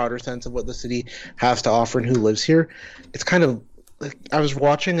 broader sense of what the city has to offer and who lives here. It's kind of like I was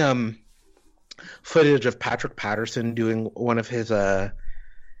watching footage of Patrick Patterson doing one of his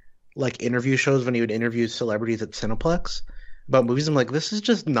like interview shows when he would interview celebrities at Cineplex about movies. I'm like, this is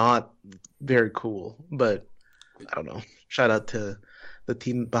just not very cool. But I don't know. Shout out to the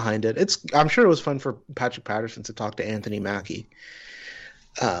team behind it. I'm sure it was fun for Patrick Patterson to talk to Anthony Mackie.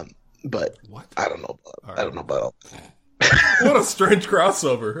 But what? I don't know. I don't know about all that. What a strange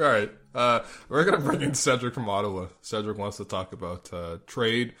crossover. All right. We're going to bring in Cedric from Ottawa. Cedric wants to talk about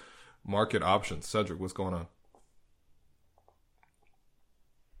trade market options. Cedric, what's going on?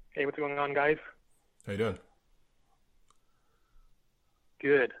 Hey, what's going on, guys? How you doing?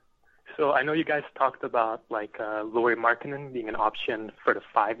 Good. So I know you guys talked about Lauri Markkanen being an option for the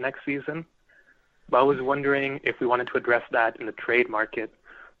 5 next season. But I was wondering if we wanted to address that in the trade market.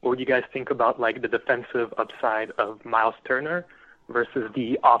 What would you guys think about the defensive upside of Miles Turner versus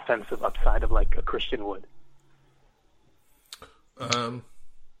the offensive upside of a Christian Wood?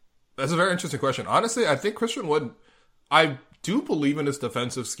 That's a very interesting question. Honestly, I think Christian Wood, I do believe in his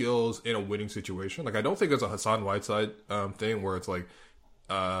defensive skills in a winning situation. I don't think it's a Hassan Whiteside thing where it's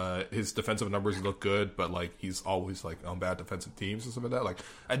his defensive numbers look good, but he's always on bad defensive teams and stuff like that.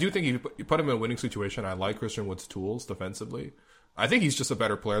 I do think you put him in a winning situation. I like Christian Wood's tools defensively. I think he's just a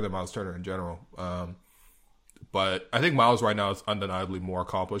better player than Miles Turner in general. But I think Miles right now is undeniably more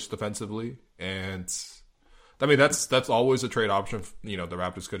accomplished defensively. And I mean, that's always a trade option. The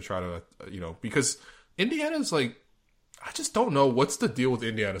Raptors could try to, because Indiana's I just don't know what's the deal with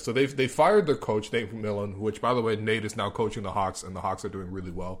Indiana. So they fired their coach, Nate McMillan, which, by the way, Nate is now coaching the Hawks, and the Hawks are doing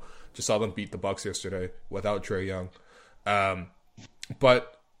really well. Just saw them beat the Bucks yesterday without Trae Young.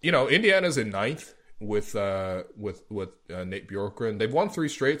 But Indiana's in 9th with Nate Bjorkgren. They've won 3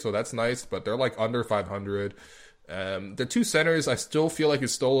 straight, so that's nice. But they're under 500. The 2 centers, I still feel like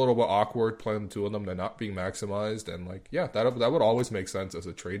it's still a little bit awkward playing the 2 of them. They're not being maximized, and that would always make sense as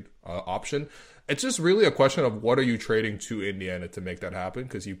a trade option. It's just really a question of what are you trading to Indiana to make that happen,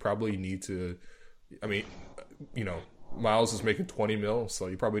 because you probably need to. I mean, Miles is making $20 million, so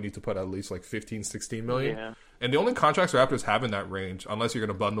you probably need to put at least 15, 16 million. Yeah. And the only contracts Raptors have in that range, unless you're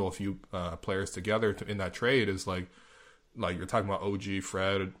going to bundle a few players together in that trade, is like you're talking about OG,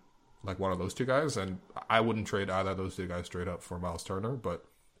 Fred, one of those 2 guys. And I wouldn't trade either of those 2 guys straight up for Miles Turner. But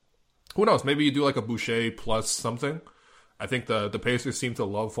who knows? Maybe you do a Boucher plus something. I think the Pacers seem to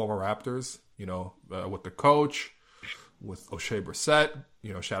love former Raptors, with the coach, with O'Shea Brissett.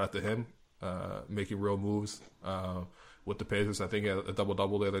 Shout out to him, making real moves with the Pacers. I think a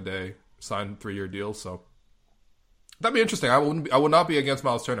double-double the other day, signed a 3-year deal. So that'd be interesting. I would not be against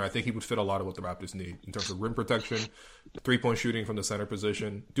Miles Turner. I think he would fit a lot of what the Raptors need in terms of rim protection, 3-point shooting from the center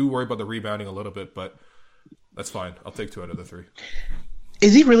position. Do worry about the rebounding a little bit, but that's fine. I'll take 2 out of the 3.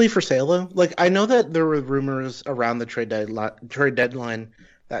 Is he really for sale though? I know that there were rumors around the trade deadline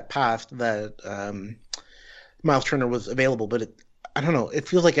that passed that Miles Turner was available, but I don't know. It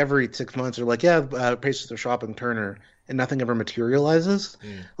feels like every 6 months they're Pacers are shopping Turner, and nothing ever materializes.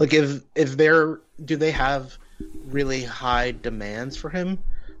 Do they have really high demands for him?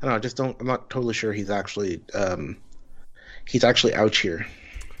 I don't know. I'm not totally sure he's actually out here.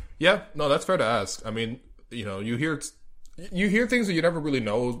 Yeah, no, that's fair to ask. I mean, you hear things that you never really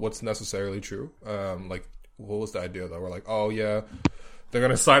know what's necessarily true. What was the idea though? We're oh yeah, they're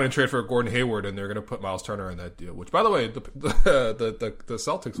gonna sign and trade for Gordon Hayward, and they're gonna put Miles Turner in that deal. Which, by the way, the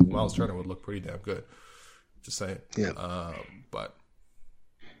Celtics with Miles Turner would look pretty damn good. Just saying. Yeah. But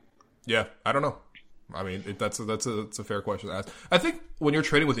yeah, I don't know. I mean, that's a fair question to ask. I think when you're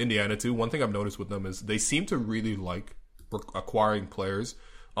trading with Indiana too, one thing I've noticed with them is they seem to really like acquiring players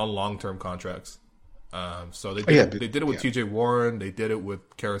on long-term contracts. So they did it with TJ Warren. They did it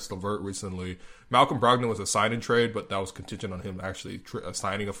with Karis LeVert recently. Malcolm Brogdon was a sign and trade, but that was contingent on him actually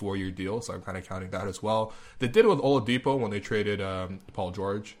signing a 4-year deal. So I'm kind of counting that as well. They did it with Oladipo when they traded Paul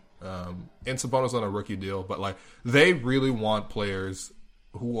George. And Sabonis on a rookie deal. But they really want players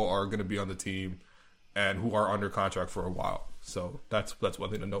who are going to be on the team and who are under contract for a while. So that's one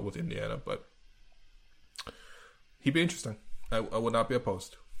thing to note with Indiana. But he'd be interesting. I would not be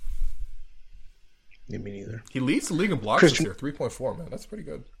opposed. Yeah, me neither. He leads the league in blocks this year, 3.4, man. That's pretty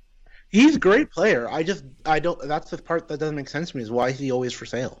good. He's a great player. I don't. That's the part that doesn't make sense to me. Is why is he always for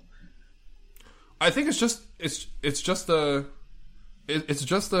sale? I think it's just the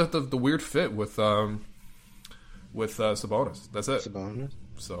weird fit with Sabonis. That's it. Sabonis.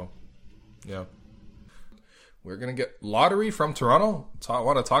 So, yeah. We're going to get Lottery from Toronto. I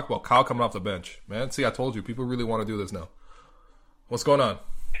want to talk about Kyle coming off the bench. Man, see, I told you. People really want to do this now. What's going on?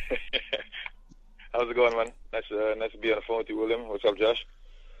 How's it going, man? Nice to be on the phone with you, William. What's up, Josh?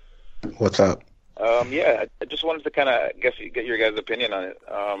 What's up? Yeah, I just wanted to kind of get your guys' opinion on it.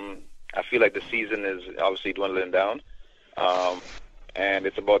 I feel like the season is obviously dwindling down. And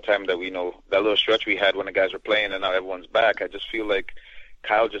it's about time that we know that little stretch we had when the guys were playing and now everyone's back. I just feel like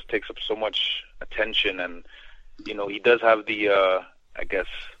Kyle just takes up so much attention, and he does have the I guess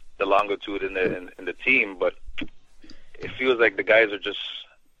the longitude in the team, but it feels like the guys are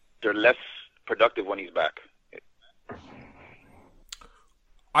they're less productive when he's back.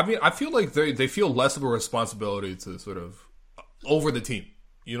 I mean, I feel like they feel less of a responsibility to sort of over the team.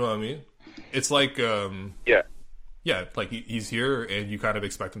 You know what I mean? It's like yeah, like he's here, and you kind of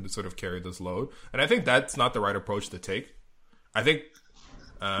expect him to sort of carry this load. And I think that's not the right approach to take. I think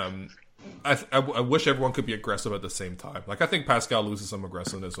I wish everyone could be aggressive at the same time. Like, I think Pascal loses some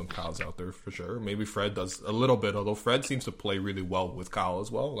aggressiveness when Kyle's out there, for sure. Maybe Fred does a little bit, although Fred seems to play really well with Kyle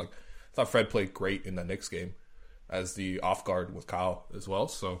as well. Like, I thought Fred played great in the Knicks game as the off guard with Kyle as well.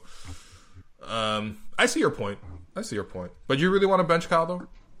 So, I see your point. But you really want to bench Kyle, though?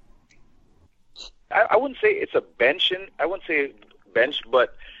 I wouldn't say it's a benching. I wouldn't say bench,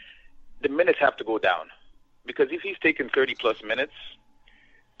 but the minutes have to go down. Because if he's taking 30-plus minutes,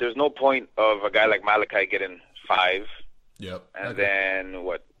 there's no point of a guy like Malachi getting 5. Yep. And then,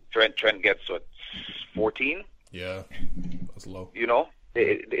 Trent gets, 14? Yeah, that's low.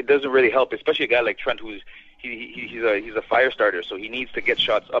 It doesn't really help, especially a guy like Trent who's he's a fire starter, so he needs to get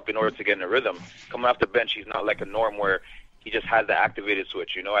shots up in order to get in a rhythm. Coming off the bench, he's not like a Norm where he just has the activated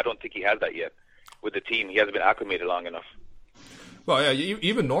switch. I don't think he has that yet with the team. He hasn't been acclimated long enough. Well, yeah,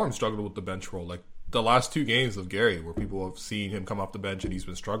 even Norm struggled with the bench role. Like, the last 2 games of Gary, where people have seen him come off the bench and he's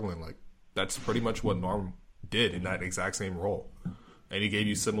been struggling, like, that's pretty much what Norm did in that exact same role. And he gave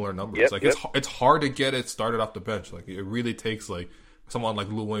you similar numbers. It's hard to get it started off the bench. Like, it really takes, like, someone like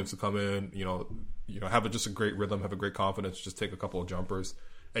Lou Williams to come in, have just a great rhythm, have a great confidence, just take a couple of jumpers,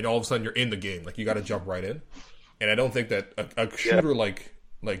 and all of a sudden you're in the game. Like, you got to jump right in. And I don't think that a shooter like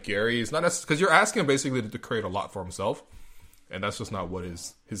Gary is not necessarily, because you're asking him basically to create a lot for himself, and that's just not what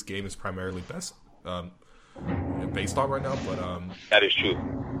his game is primarily based on right now. But that is true.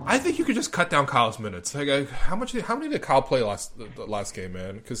 I think you could just cut down Kyle's minutes. Like, how many did Kyle play the last game,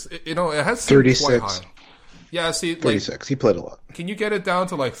 man? Because it has 36. Quite high. Yeah, see, 36. He played a lot. Can you get it down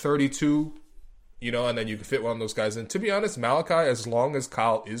to like 32? And then you can fit one of those guys in. To be honest, Malachi, as long as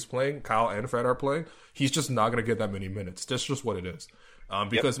Kyle is playing, Kyle and Fred are playing, he's just not going to get that many minutes. That's just what it is.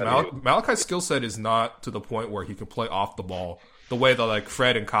 Because Malachi's skill set is not to the point where he can play off the ball the way that like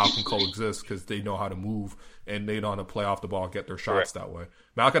Fred and Kyle can coexist, because they know how to move and they know how to play off the ball and get their shots that way.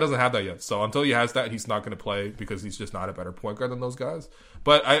 Malachi doesn't have that yet. So until he has that, he's not going to play, because he's just not a better point guard than those guys.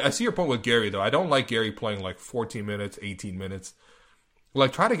 But I see your point with Gary, though. I don't like Gary playing like 14 minutes, 18 minutes.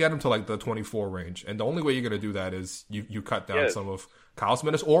 Like, try to get him to like the 24 range. And the only way you're going to do that is you cut down some of Kyle's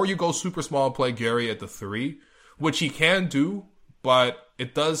minutes, or you go super small and play Gary at the 3, which he can do, but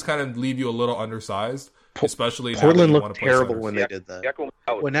it does kind of leave you a little undersized, especially Portland looked terrible when they did that.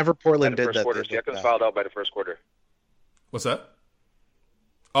 Whenever Portland did that, Siakam's fouled out by the first quarter. What's that?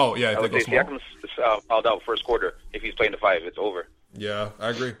 Oh, yeah. I would say Siakam's fouled out first quarter. If he's playing the 5, it's over. Yeah, I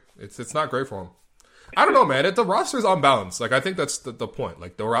agree. It's not great for him. I don't know, man. The roster is unbalanced. Like, I think that's the point.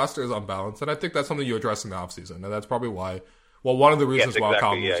 Like, the roster is unbalanced, and I think that's something you address in the offseason. And that's probably why. Well, one of the reasons why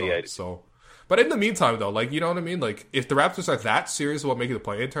Kyle moves on. So, but in the meantime, though, like, you know what I mean? Like, if the Raptors are that serious about making the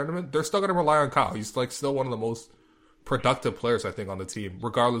play-in tournament, they're still going to rely on Kyle. He's like still one of the most productive players, I think, on the team,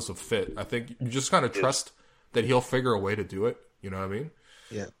 regardless of fit. I think you just kind of trust that he'll figure a way to do it. You know what I mean?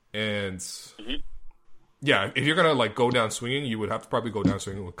 Yeah. And yeah, if you're gonna like go down swinging, you would have to probably go down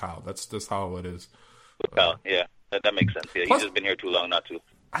swinging with Kyle. That's just how it is. Yeah, that makes sense. Yeah, he's just been here too long not to.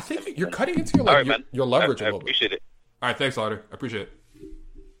 I think you're cutting into your leverage a little bit. I appreciate it. All right, thanks, Lauder. I appreciate it. Say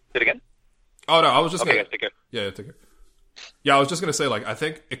it again? Oh, no, I was just gonna... take care. Yeah, take care. Yeah, I was just going to say, like, I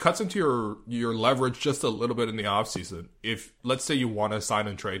think it cuts into your leverage just a little bit in the offseason. If, let's say you want to sign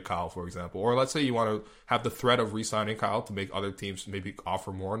and trade Kyle, for example, or let's say you want to have the threat of re-signing Kyle to make other teams maybe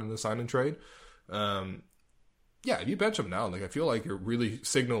offer more in the sign and trade. Yeah, if you bench him now, like, I feel like you're really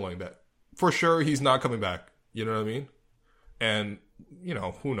signaling that for sure he's not coming back. You know what I mean? And, you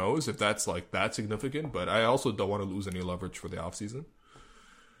know, who knows if that's, like, that significant, but I also don't want to lose any leverage for the offseason.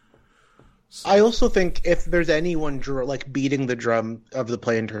 So. I also think if there's anyone like beating the drum of the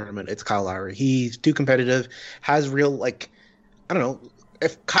play-in tournament, it's Kyle Lowry. He's too competitive, has real, like, I don't know,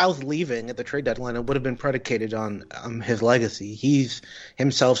 if Kyle's leaving at the trade deadline, it would have been predicated on his legacy. He's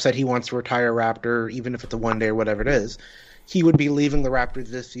himself said he wants to retire Raptor, even if it's a one-day or whatever it is. He would be leaving the Raptors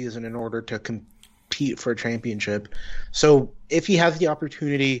this season in order to compete for a championship. So if he has the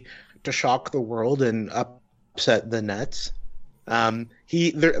opportunity to shock the world and upset the Nets,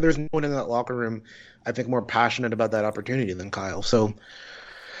 there's no one in that locker room, I think, more passionate about that opportunity than Kyle. So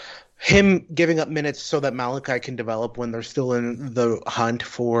him giving up minutes so that Malachi can develop when they're still in the hunt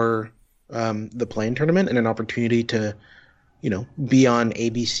for the play-in tournament and an opportunity to, be on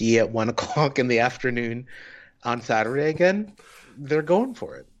ABC at 1:00 in the afternoon on Saturday again, they're going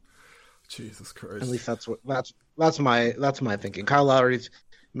for it. Jesus Christ! At least that's my thinking. Kyle Lowry's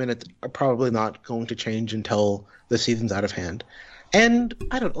minutes are probably not going to change until the season's out of hand. And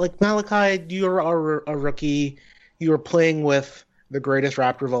I don't like Malachi. You're a rookie. You are playing with the greatest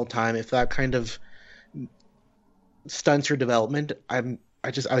Raptor of all time. If that kind of stunts your development, I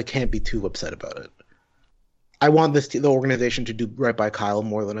can't be too upset about it. I want the organization to do right by Kyle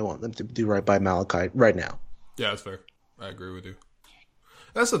more than I want them to do right by Malachi right now. Yeah, that's fair. I agree with you.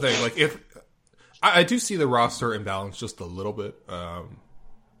 That's the thing. Like, if I do see the roster imbalance just a little bit, and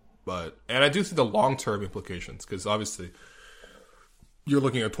I do see the long-term implications because obviously you're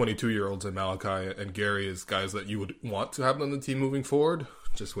looking at 22-year-olds and Malachi and Gary as guys that you would want to have on the team moving forward,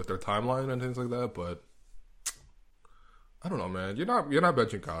 just with their timeline and things like that. But I don't know, man. You're not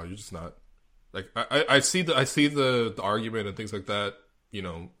benching Kyle. You're just not. Like I see the argument and things like that.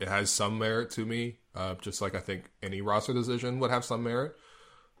 It has some merit to me. Just like I think any roster decision would have some merit.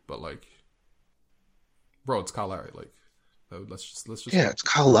 But like, bro, it's Kyle Lowry. Like, let's just it's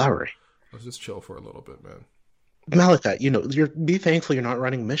Kyle Lowry. Let's just chill for a little bit, man. Malachi, be thankful you're not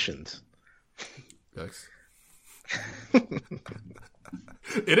running missions. Yikes.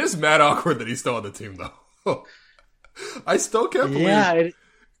 It is mad awkward that he's still on the team, though. I still can't believe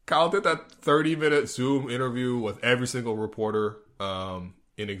Kyle did that 30-minute Zoom interview with every single reporter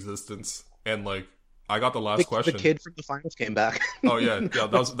in existence, and like I got the last question. The kid from the finals came back. Oh yeah,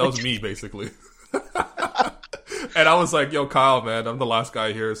 that was me basically. And I was like, "Yo, Kyle, man, I'm the last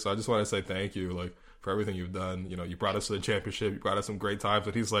guy here, so I just want to say thank you, like, for everything you've done. You brought us to the championship. You brought us some great times."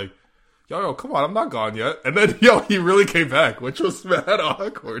 And he's like, yo, come on, I'm not gone yet. And then, he really came back, which was mad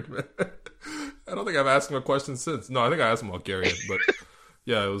awkward, man. I don't think I've asked him a question since. No, I think I asked him about Gary, but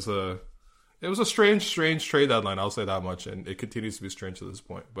yeah, it was a strange trade deadline. I'll say that much, and it continues to be strange to this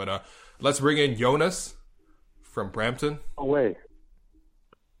point. But let's bring in Jonas from Brampton. Oh wait.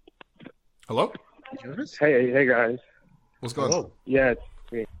 Hello? Jonas? Hey guys. What's going on? Yeah, it's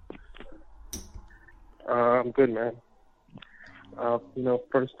me. I'm good, man.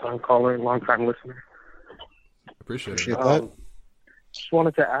 First time caller, long time listener. Appreciate it. Just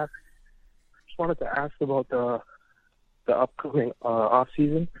wanted to ask about the upcoming off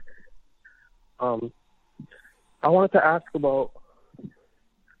season. I wanted to ask about.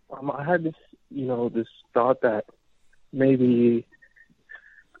 I had this, this thought that maybe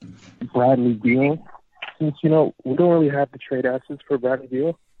Bradley Beal, since we don't really have the trade assets for Bradley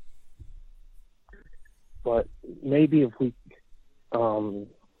Beal, but maybe if we.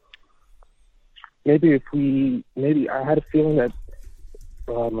 Maybe I had a feeling that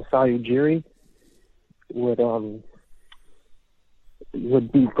Masai Ujiri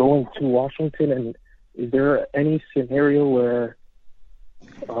would be going to Washington, and is there any scenario where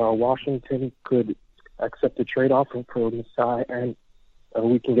Washington could accept a trade offer for Masai and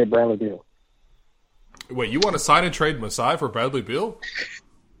we can get Bradley Beal? Wait, you want to sign and trade Masai for Bradley Beal?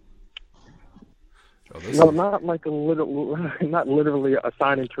 Not like not literally a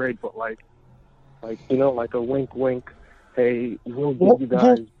sign and trade, but like a wink, wink. Hey, we'll give you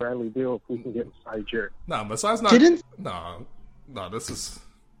guys Bradley Beal if we can get Masai Ujiri. No, Masai's not. No, this is.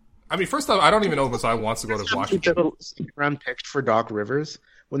 I mean, first off, I don't even know if Masai wants to go to Washington. Round picked for Doc Rivers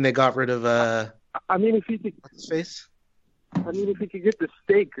when they got rid of. I mean, if he could if he could get the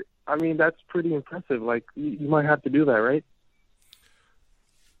stake, I mean, that's pretty impressive. Like, you might have to do that, right?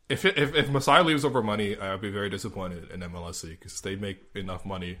 If Masai leaves over money, I'd be very disappointed in MLSE because they make enough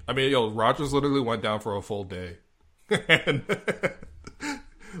money. I mean, Rogers literally went down for a full day, and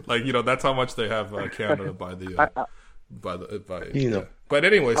that's how much they have Canada by the But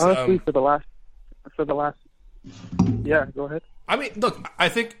anyways, honestly, for the last, yeah, go ahead. I mean, look, I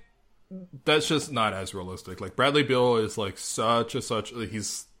think that's just not as realistic. Like Bradley Beal is like he's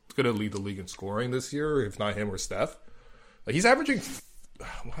going to lead the league in scoring this year, if not him or Steph. Like he's averaging.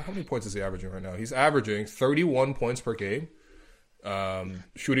 How many points is he averaging right now? He's averaging 31 points per game,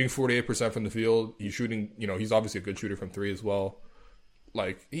 shooting 48% from the field. He's shooting, he's obviously a good shooter from three as well.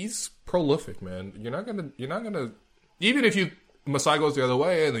 Like he's prolific, man. You're not gonna, even if Masai goes the other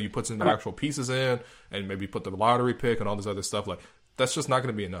way and then you put some actual pieces in and maybe put the lottery pick and all this other stuff. Like that's just not going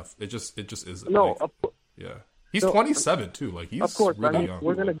to be enough. It just isn't. No, yeah. He's 27 too. Like he's of course. really young.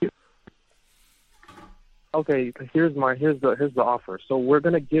 We're gonna give. Okay, here's the offer. So we're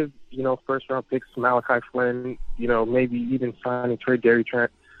gonna give first round picks to Malachi Flynn. Maybe even sign and trade Gary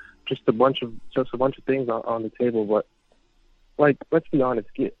Trent. Just a bunch of things on the table. But like, let's be honest,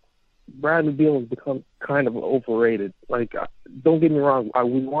 Bradley Beal has become kind of overrated. Like, don't get me wrong,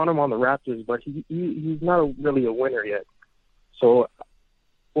 we want him on the Raptors, but he's not really a winner yet. So,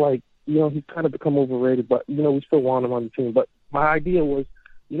 like, he's kind of become overrated, but, we still want him on the team. But my idea was,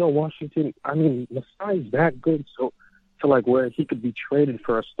 Washington, I mean, Masai's that good, so to, like, where he could be traded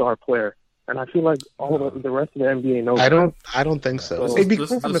for a star player. And I feel like all the rest of the NBA knows. I don't think so. So It'd be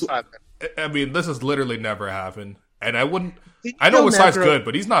cool for Masai. I mean, this has literally never happened. And I wouldn't... I know Masai's good,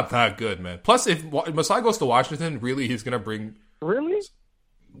 but he's not that good, man. Plus, if Masai goes to Washington, really, he's going to bring... Really?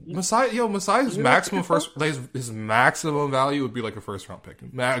 Masai's maximum his maximum value would be like a first round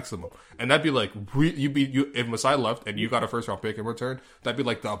pick, maximum, and that'd be like if Masai left and you got a first round pick in return, that'd be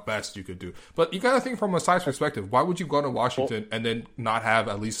like the best you could do. But you got to think from Masai's perspective. Why would you go to Washington and then not have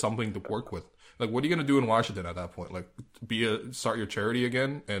at least something to work with? Like, what are you gonna do in Washington at that point? Like, start your charity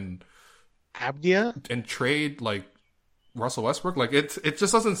again and Abdia and trade like Russell Westbrook? Like, it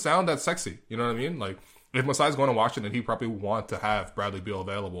just doesn't sound that sexy. You know what I mean? Like, if Masai's going to Washington, he probably want to have Bradley Beal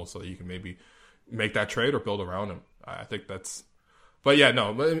available so that you can maybe make that trade or build around him. I think that's... But yeah,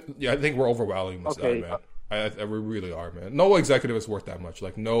 no. I think we're overvaluing Masai, man. We really are, man. No executive is worth that much.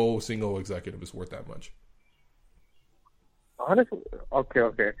 Like, no single executive is worth that much. Honestly,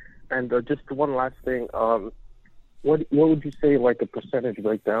 okay. And just one last thing. What would you say, like, a percentage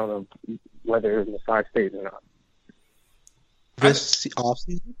breakdown of whether Masai stays or not? This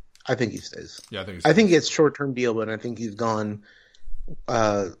offseason? I think he stays. Yeah, I think it's short-term deal, but I think he's gone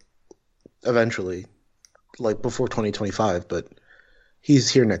eventually, like before 2025. But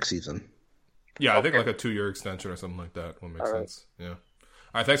he's here next season. Yeah, I think like a 2-year extension or something like that would make sense. Yeah. All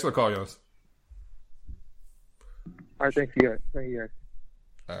right, thanks for the call, Jonas. All right, thank you guys.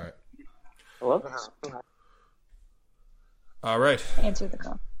 All right. Hello? All right. Answer the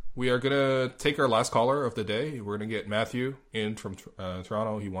call. We are going to take our last caller of the day. We're going to get Matthew in from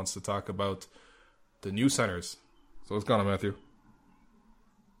Toronto. He wants to talk about the new centers. So what's going on, Matthew?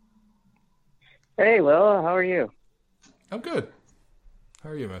 Hey, Will. How are you? I'm good.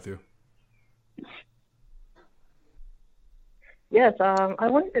 How are you, Matthew? Yes, I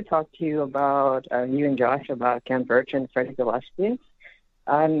wanted to talk to you about, you and Josh, about Khem Birch and Freddie Gillespie.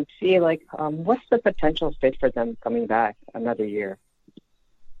 See, like, what's the potential fit for them coming back another year?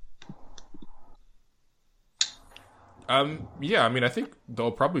 Yeah, I mean, I think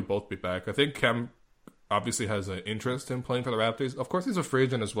they'll probably both be back. I think Khem obviously has an interest in playing for the Raptors. Of course, he's a free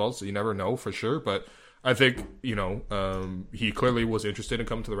agent as well, so you never know for sure. But I think, he clearly was interested in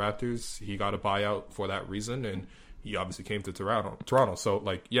coming to the Raptors. He got a buyout for that reason, and he obviously came to Toronto. So,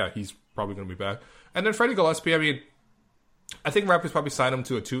 like, yeah, he's probably going to be back. And then Freddie Gillespie, I mean, I think Raptors probably signed him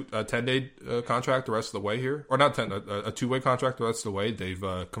to a 10-day contract the rest of the way here. Or not 10, a 2-way contract the rest of the way. They've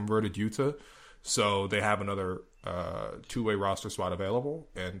converted Utah, so they have another 2-way roster spot available,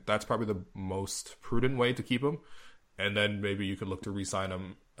 and that's probably the most prudent way to keep him. And then maybe you could look to re-sign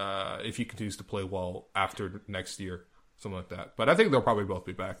him if he continues to play well after next year, something like that. But I think they'll probably both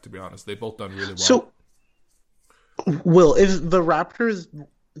be back, to be honest. They've both done really well. So, Will, if the Raptors,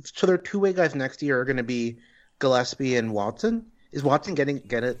 so their 2-way guys next year are going to be Gillespie and Watson, is Watson gonna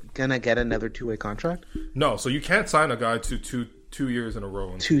get another 2-way contract? No, so you can't sign a guy to two years in a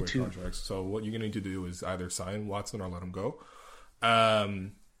row in 2-way contracts. So what you're going to need to do is either sign Watson or let him go.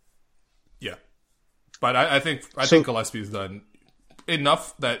 Yeah. But I think Gillespie's done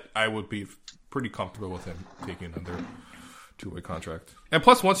enough that I would be pretty comfortable with him taking another 2-way contract. And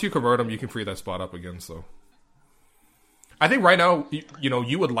plus, once you convert him, you can free that spot up again. So I think right now,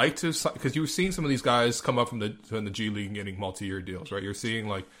 you would like to, because you've seen some of these guys come up from the G League getting multi-year deals, right? You're seeing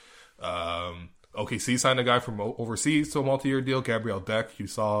like OKC signed a guy from overseas to a multi-year deal, Gabriel Deck. You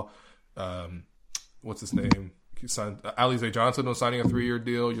saw, what's his name? He signed Alize Johnson was signing a 3-year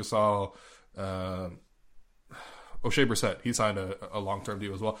deal. You saw O'Shea Brissett. He signed a long-term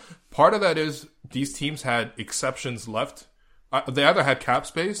deal as well. Part of that is these teams had exceptions left. They either had cap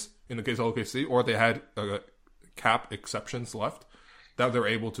space in the case of OKC, or they had cap exceptions left that they're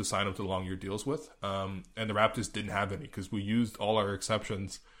able to sign up to long-year deals with. And the Raptors didn't have any because we used all our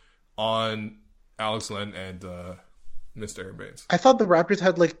exceptions on Alex Len and Mr. Aaron Baines. I thought the Raptors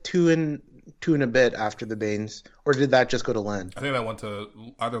had like two and a bit after the Baines, or did that just go to Len? I think that went to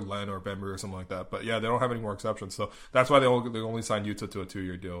either Len or Bembry or something like that. But yeah, they don't have any more exceptions, so that's why they only signed Utah to a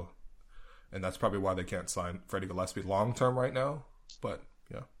 2-year deal, and that's probably why they can't sign Freddie Gillespie long term right now. But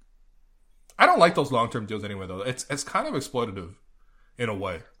yeah, I don't like those long term deals anyway, though. It's kind of exploitative in a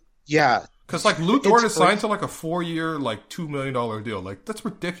way. Yeah, because like Luke Dort is signed to like a 4-year, like $2 million deal. Like that's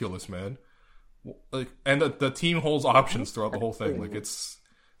ridiculous, man. Like, and the team holds options throughout the whole thing. Like it's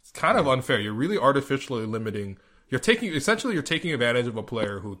kind of unfair. You're really artificially limiting you're taking advantage of a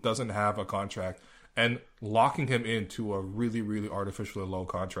player who doesn't have a contract and locking him into a really, really artificially low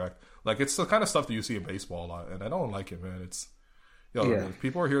contract. Like, it's the kind of stuff that you see in baseball a lot, and I don't like it, man. It's,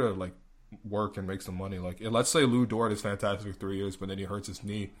 people are here to, like, work and make some money. Like, let's say Lou Dort is fantastic for 3 years, but then he hurts his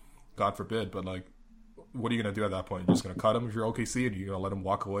knee, God forbid. But, like, what are you going to do at that point? You're just going to cut him if you're OKC, and you're going to let him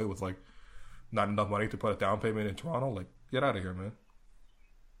walk away with, like, not enough money to put a down payment in Toronto? Like, get out of here, man.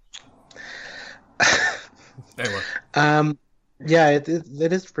 Anyway. Yeah, it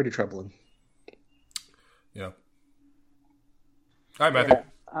is pretty troubling. Yeah. Hi, Matthew.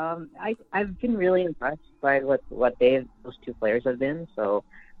 I've been really impressed by what those two players have been. So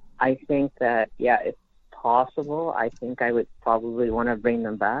I think that, it's possible. I think I would probably want to bring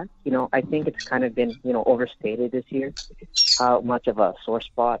them back. I think it's kind of been, overstated this year, how much of a sore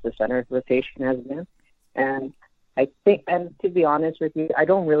spot the center rotation has been. And I think, and to be honest with you, I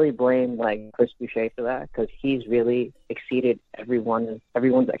don't really blame like Chris Boucher for that, because he's really exceeded everyone's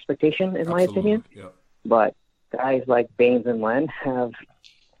expectation, in my opinion. Yeah. But guys like Baines and Len have,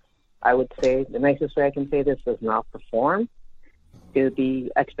 I would say, the nicest way I can say this, does not perform to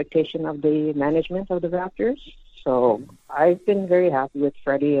the expectation of the management of the Raptors. So I've been very happy with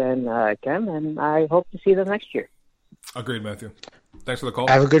Freddie and Kem, and I hope to see them next year. Agreed, Matthew. Thanks for the call.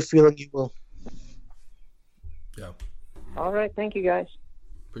 I have a good feeling you will. Yeah. All right. Thank you, guys.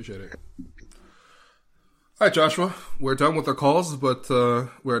 Appreciate it. All right, Joshua. We're done with the calls, but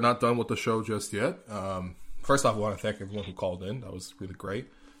we're not done with the show just yet. First off, I want to thank everyone who called in. That was really great.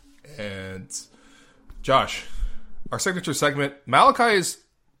 And Josh, our signature segment, Malachi is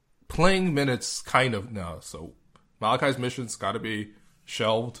playing minutes kind of now. So Malachi's mission's got to be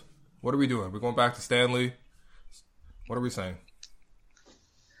shelved. What are we doing? We're going back to Stanley. What are we saying?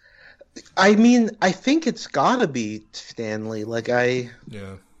 I mean, I think it's got to be Stanley. I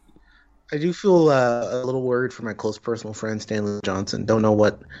do feel a little worried for my close personal friend, Stanley Johnson. Don't know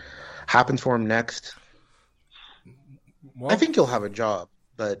what happens for him next. Well, I think he'll have a job,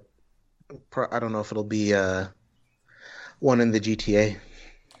 but I don't know if it'll be one in the GTA.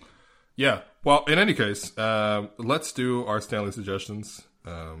 Yeah. Well, in any case, let's do our Stanley suggestions.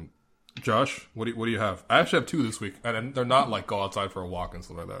 Josh, what do you have? I actually have two this week, and they're not like go outside for a walk and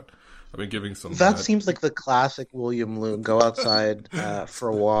stuff like that. I've been giving some. That seems like the classic William Loon. Go outside for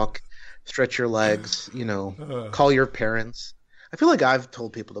a walk, stretch your legs, call your parents. I feel like I've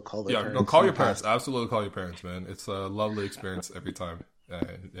told people to call their parents. No, call your parents. Absolutely call your parents, man. It's a lovely experience every time.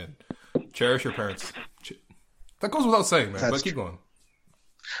 And cherish your parents. That goes without saying, man. But keep going.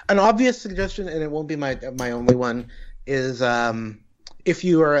 An obvious suggestion, and it won't be my only one, is if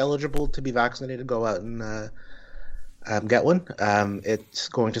you are eligible to be vaccinated, go out and get one. It's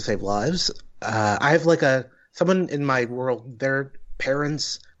going to save lives. I have someone in my world, their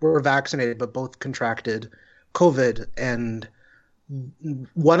parents were vaccinated, but both contracted COVID, and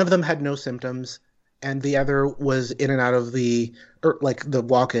one of them had no symptoms, and the other was in and out of the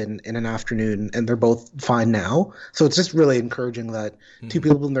walk-in in an afternoon, and they're both fine now. So it's just really encouraging that two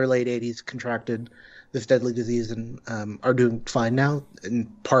people in their late 80s contracted this deadly disease and are doing fine now, in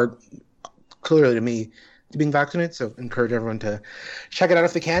part clearly to me being vaccinated. So encourage everyone to check it out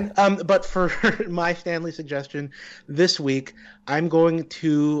if they can. But for my Stanley suggestion this week, I'm going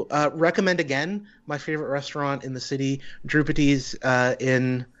to recommend again my favorite restaurant in the city, Drupaty's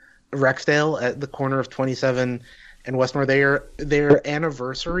in Rexdale at the corner of 27 and Westmore. Their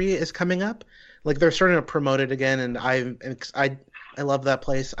anniversary is coming up. They're starting to promote it again, and I love that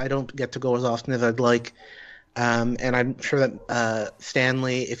place. I don't get to go as often as I'd like. And I'm sure that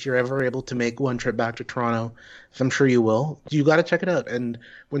Stanley, if you're ever able to make one trip back to Toronto, as I'm sure you will, you got to check it out. And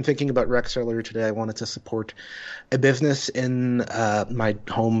when thinking about Rex earlier today, I wanted to support a business in my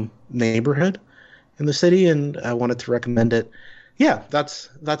home neighborhood in the city, and I wanted to recommend it. Yeah, that's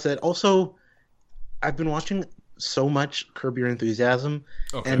it. Also, I've been watching so much Curb Your Enthusiasm,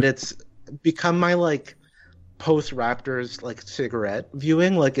 and it's become my post Raptors cigarette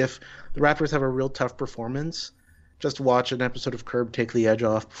viewing. If the Raptors have a real tough performance, just watch an episode of Curb, take the edge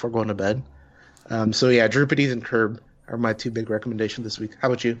off before going to bed. So yeah, Drupaty's and Curb are my two big recommendations this week. How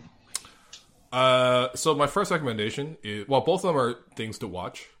about you? So my first recommendation is, both of them are things to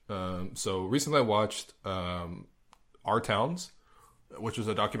watch. So recently I watched Our Towns, which was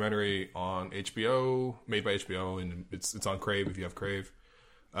a documentary on HBO, made by HBO, and it's on Crave if you have Crave.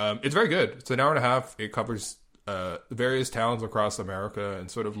 It's very good. It's an hour and a half. It covers various towns across America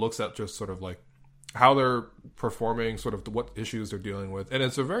and sort of looks at just sort of how they're performing, sort of what issues they're dealing with. And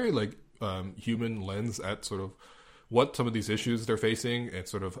it's a very human lens at sort of what some of these issues they're facing and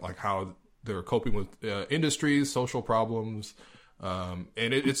sort of how they're coping with industries, social problems. And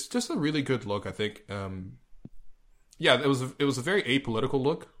it's just a really good look, I think. it was a very apolitical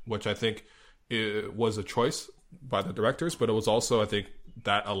look, which I think it was a choice by the directors, but it was also, I think,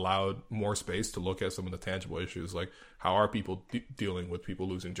 that allowed more space to look at some of the tangible issues, like how are people dealing with people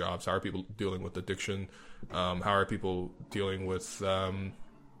losing jobs? How are people dealing with addiction? How are people dealing with,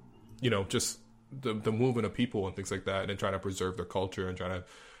 just the movement of people and things like that, and then trying to preserve their culture and trying to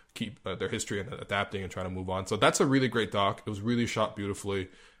keep their history and adapting and trying to move on. So that's a really great doc. It was really shot beautifully,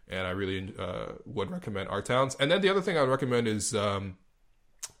 and I really would recommend Our Towns. And then the other thing I would recommend is The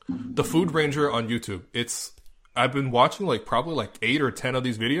Food Ranger on YouTube. I've been watching probably 8 or 10 of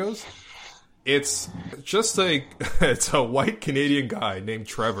these videos. It's just it's a white Canadian guy named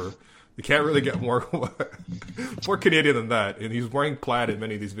Trevor. You can't really get more Canadian than that. And he's wearing plaid in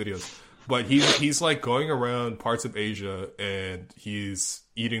many of these videos. But he's going around parts of Asia and he's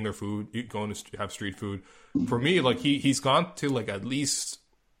eating their food, going to have street food. For me, he's gone to at least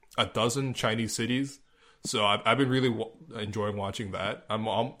a dozen Chinese cities. So I've been really enjoying watching that. I'm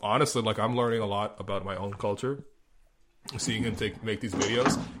honestly I'm learning a lot about my own culture, seeing him make these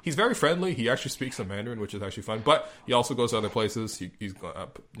videos. He's very friendly. He actually speaks some Mandarin, which is actually fun. But he also goes to other places. He's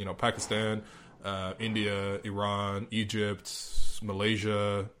Pakistan, India, Iran, Egypt,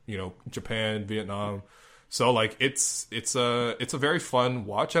 Malaysia, Japan, Vietnam. So it's a very fun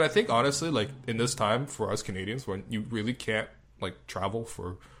watch. And I think honestly, in this time for us Canadians, when you really can't travel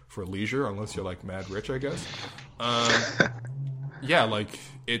for leisure unless you're mad rich, I guess.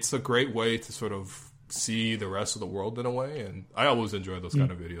 It's a great way to sort of see the rest of the world in a way, and I always enjoy those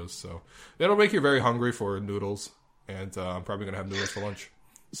kind of videos. So it'll make you very hungry for noodles, and I'm probably gonna have noodles for lunch.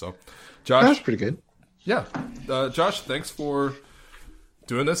 So, Josh, that's pretty good. Yeah, Josh, thanks for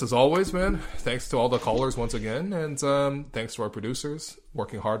doing this as always, man. Thanks to all the callers once again, and thanks to our producers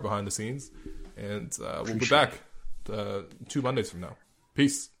working hard behind the scenes. And we'll be back 2 Mondays from now.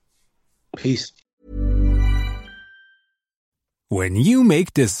 Peace. Peace. When you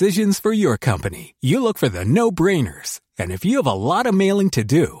make decisions for your company, you look for the no-brainers. And if you have a lot of mailing to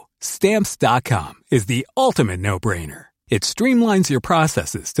do, Stamps.com is the ultimate no-brainer. It streamlines your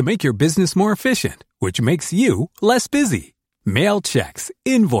processes to make your business more efficient, which makes you less busy. Mail checks,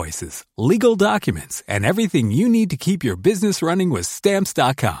 invoices, legal documents, and everything you need to keep your business running with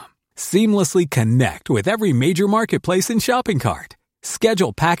Stamps.com. Seamlessly connect with every major marketplace and shopping cart.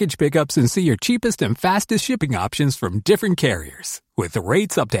 Schedule package pickups and see your cheapest and fastest shipping options from different carriers, with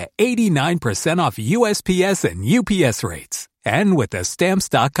rates up to 89% off USPS and UPS rates. And with the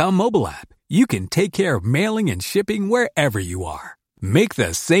Stamps.com mobile app, you can take care of mailing and shipping wherever you are. Make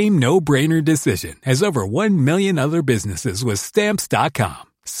the same no-brainer decision as over 1 million other businesses with Stamps.com.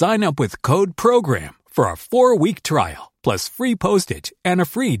 Sign up with code PROGRAM for a 4-week trial, plus free postage and a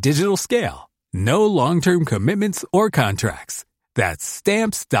free digital scale. No long-term commitments or contracts. That's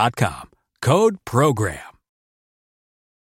Stamps.com. Code PROGRAM.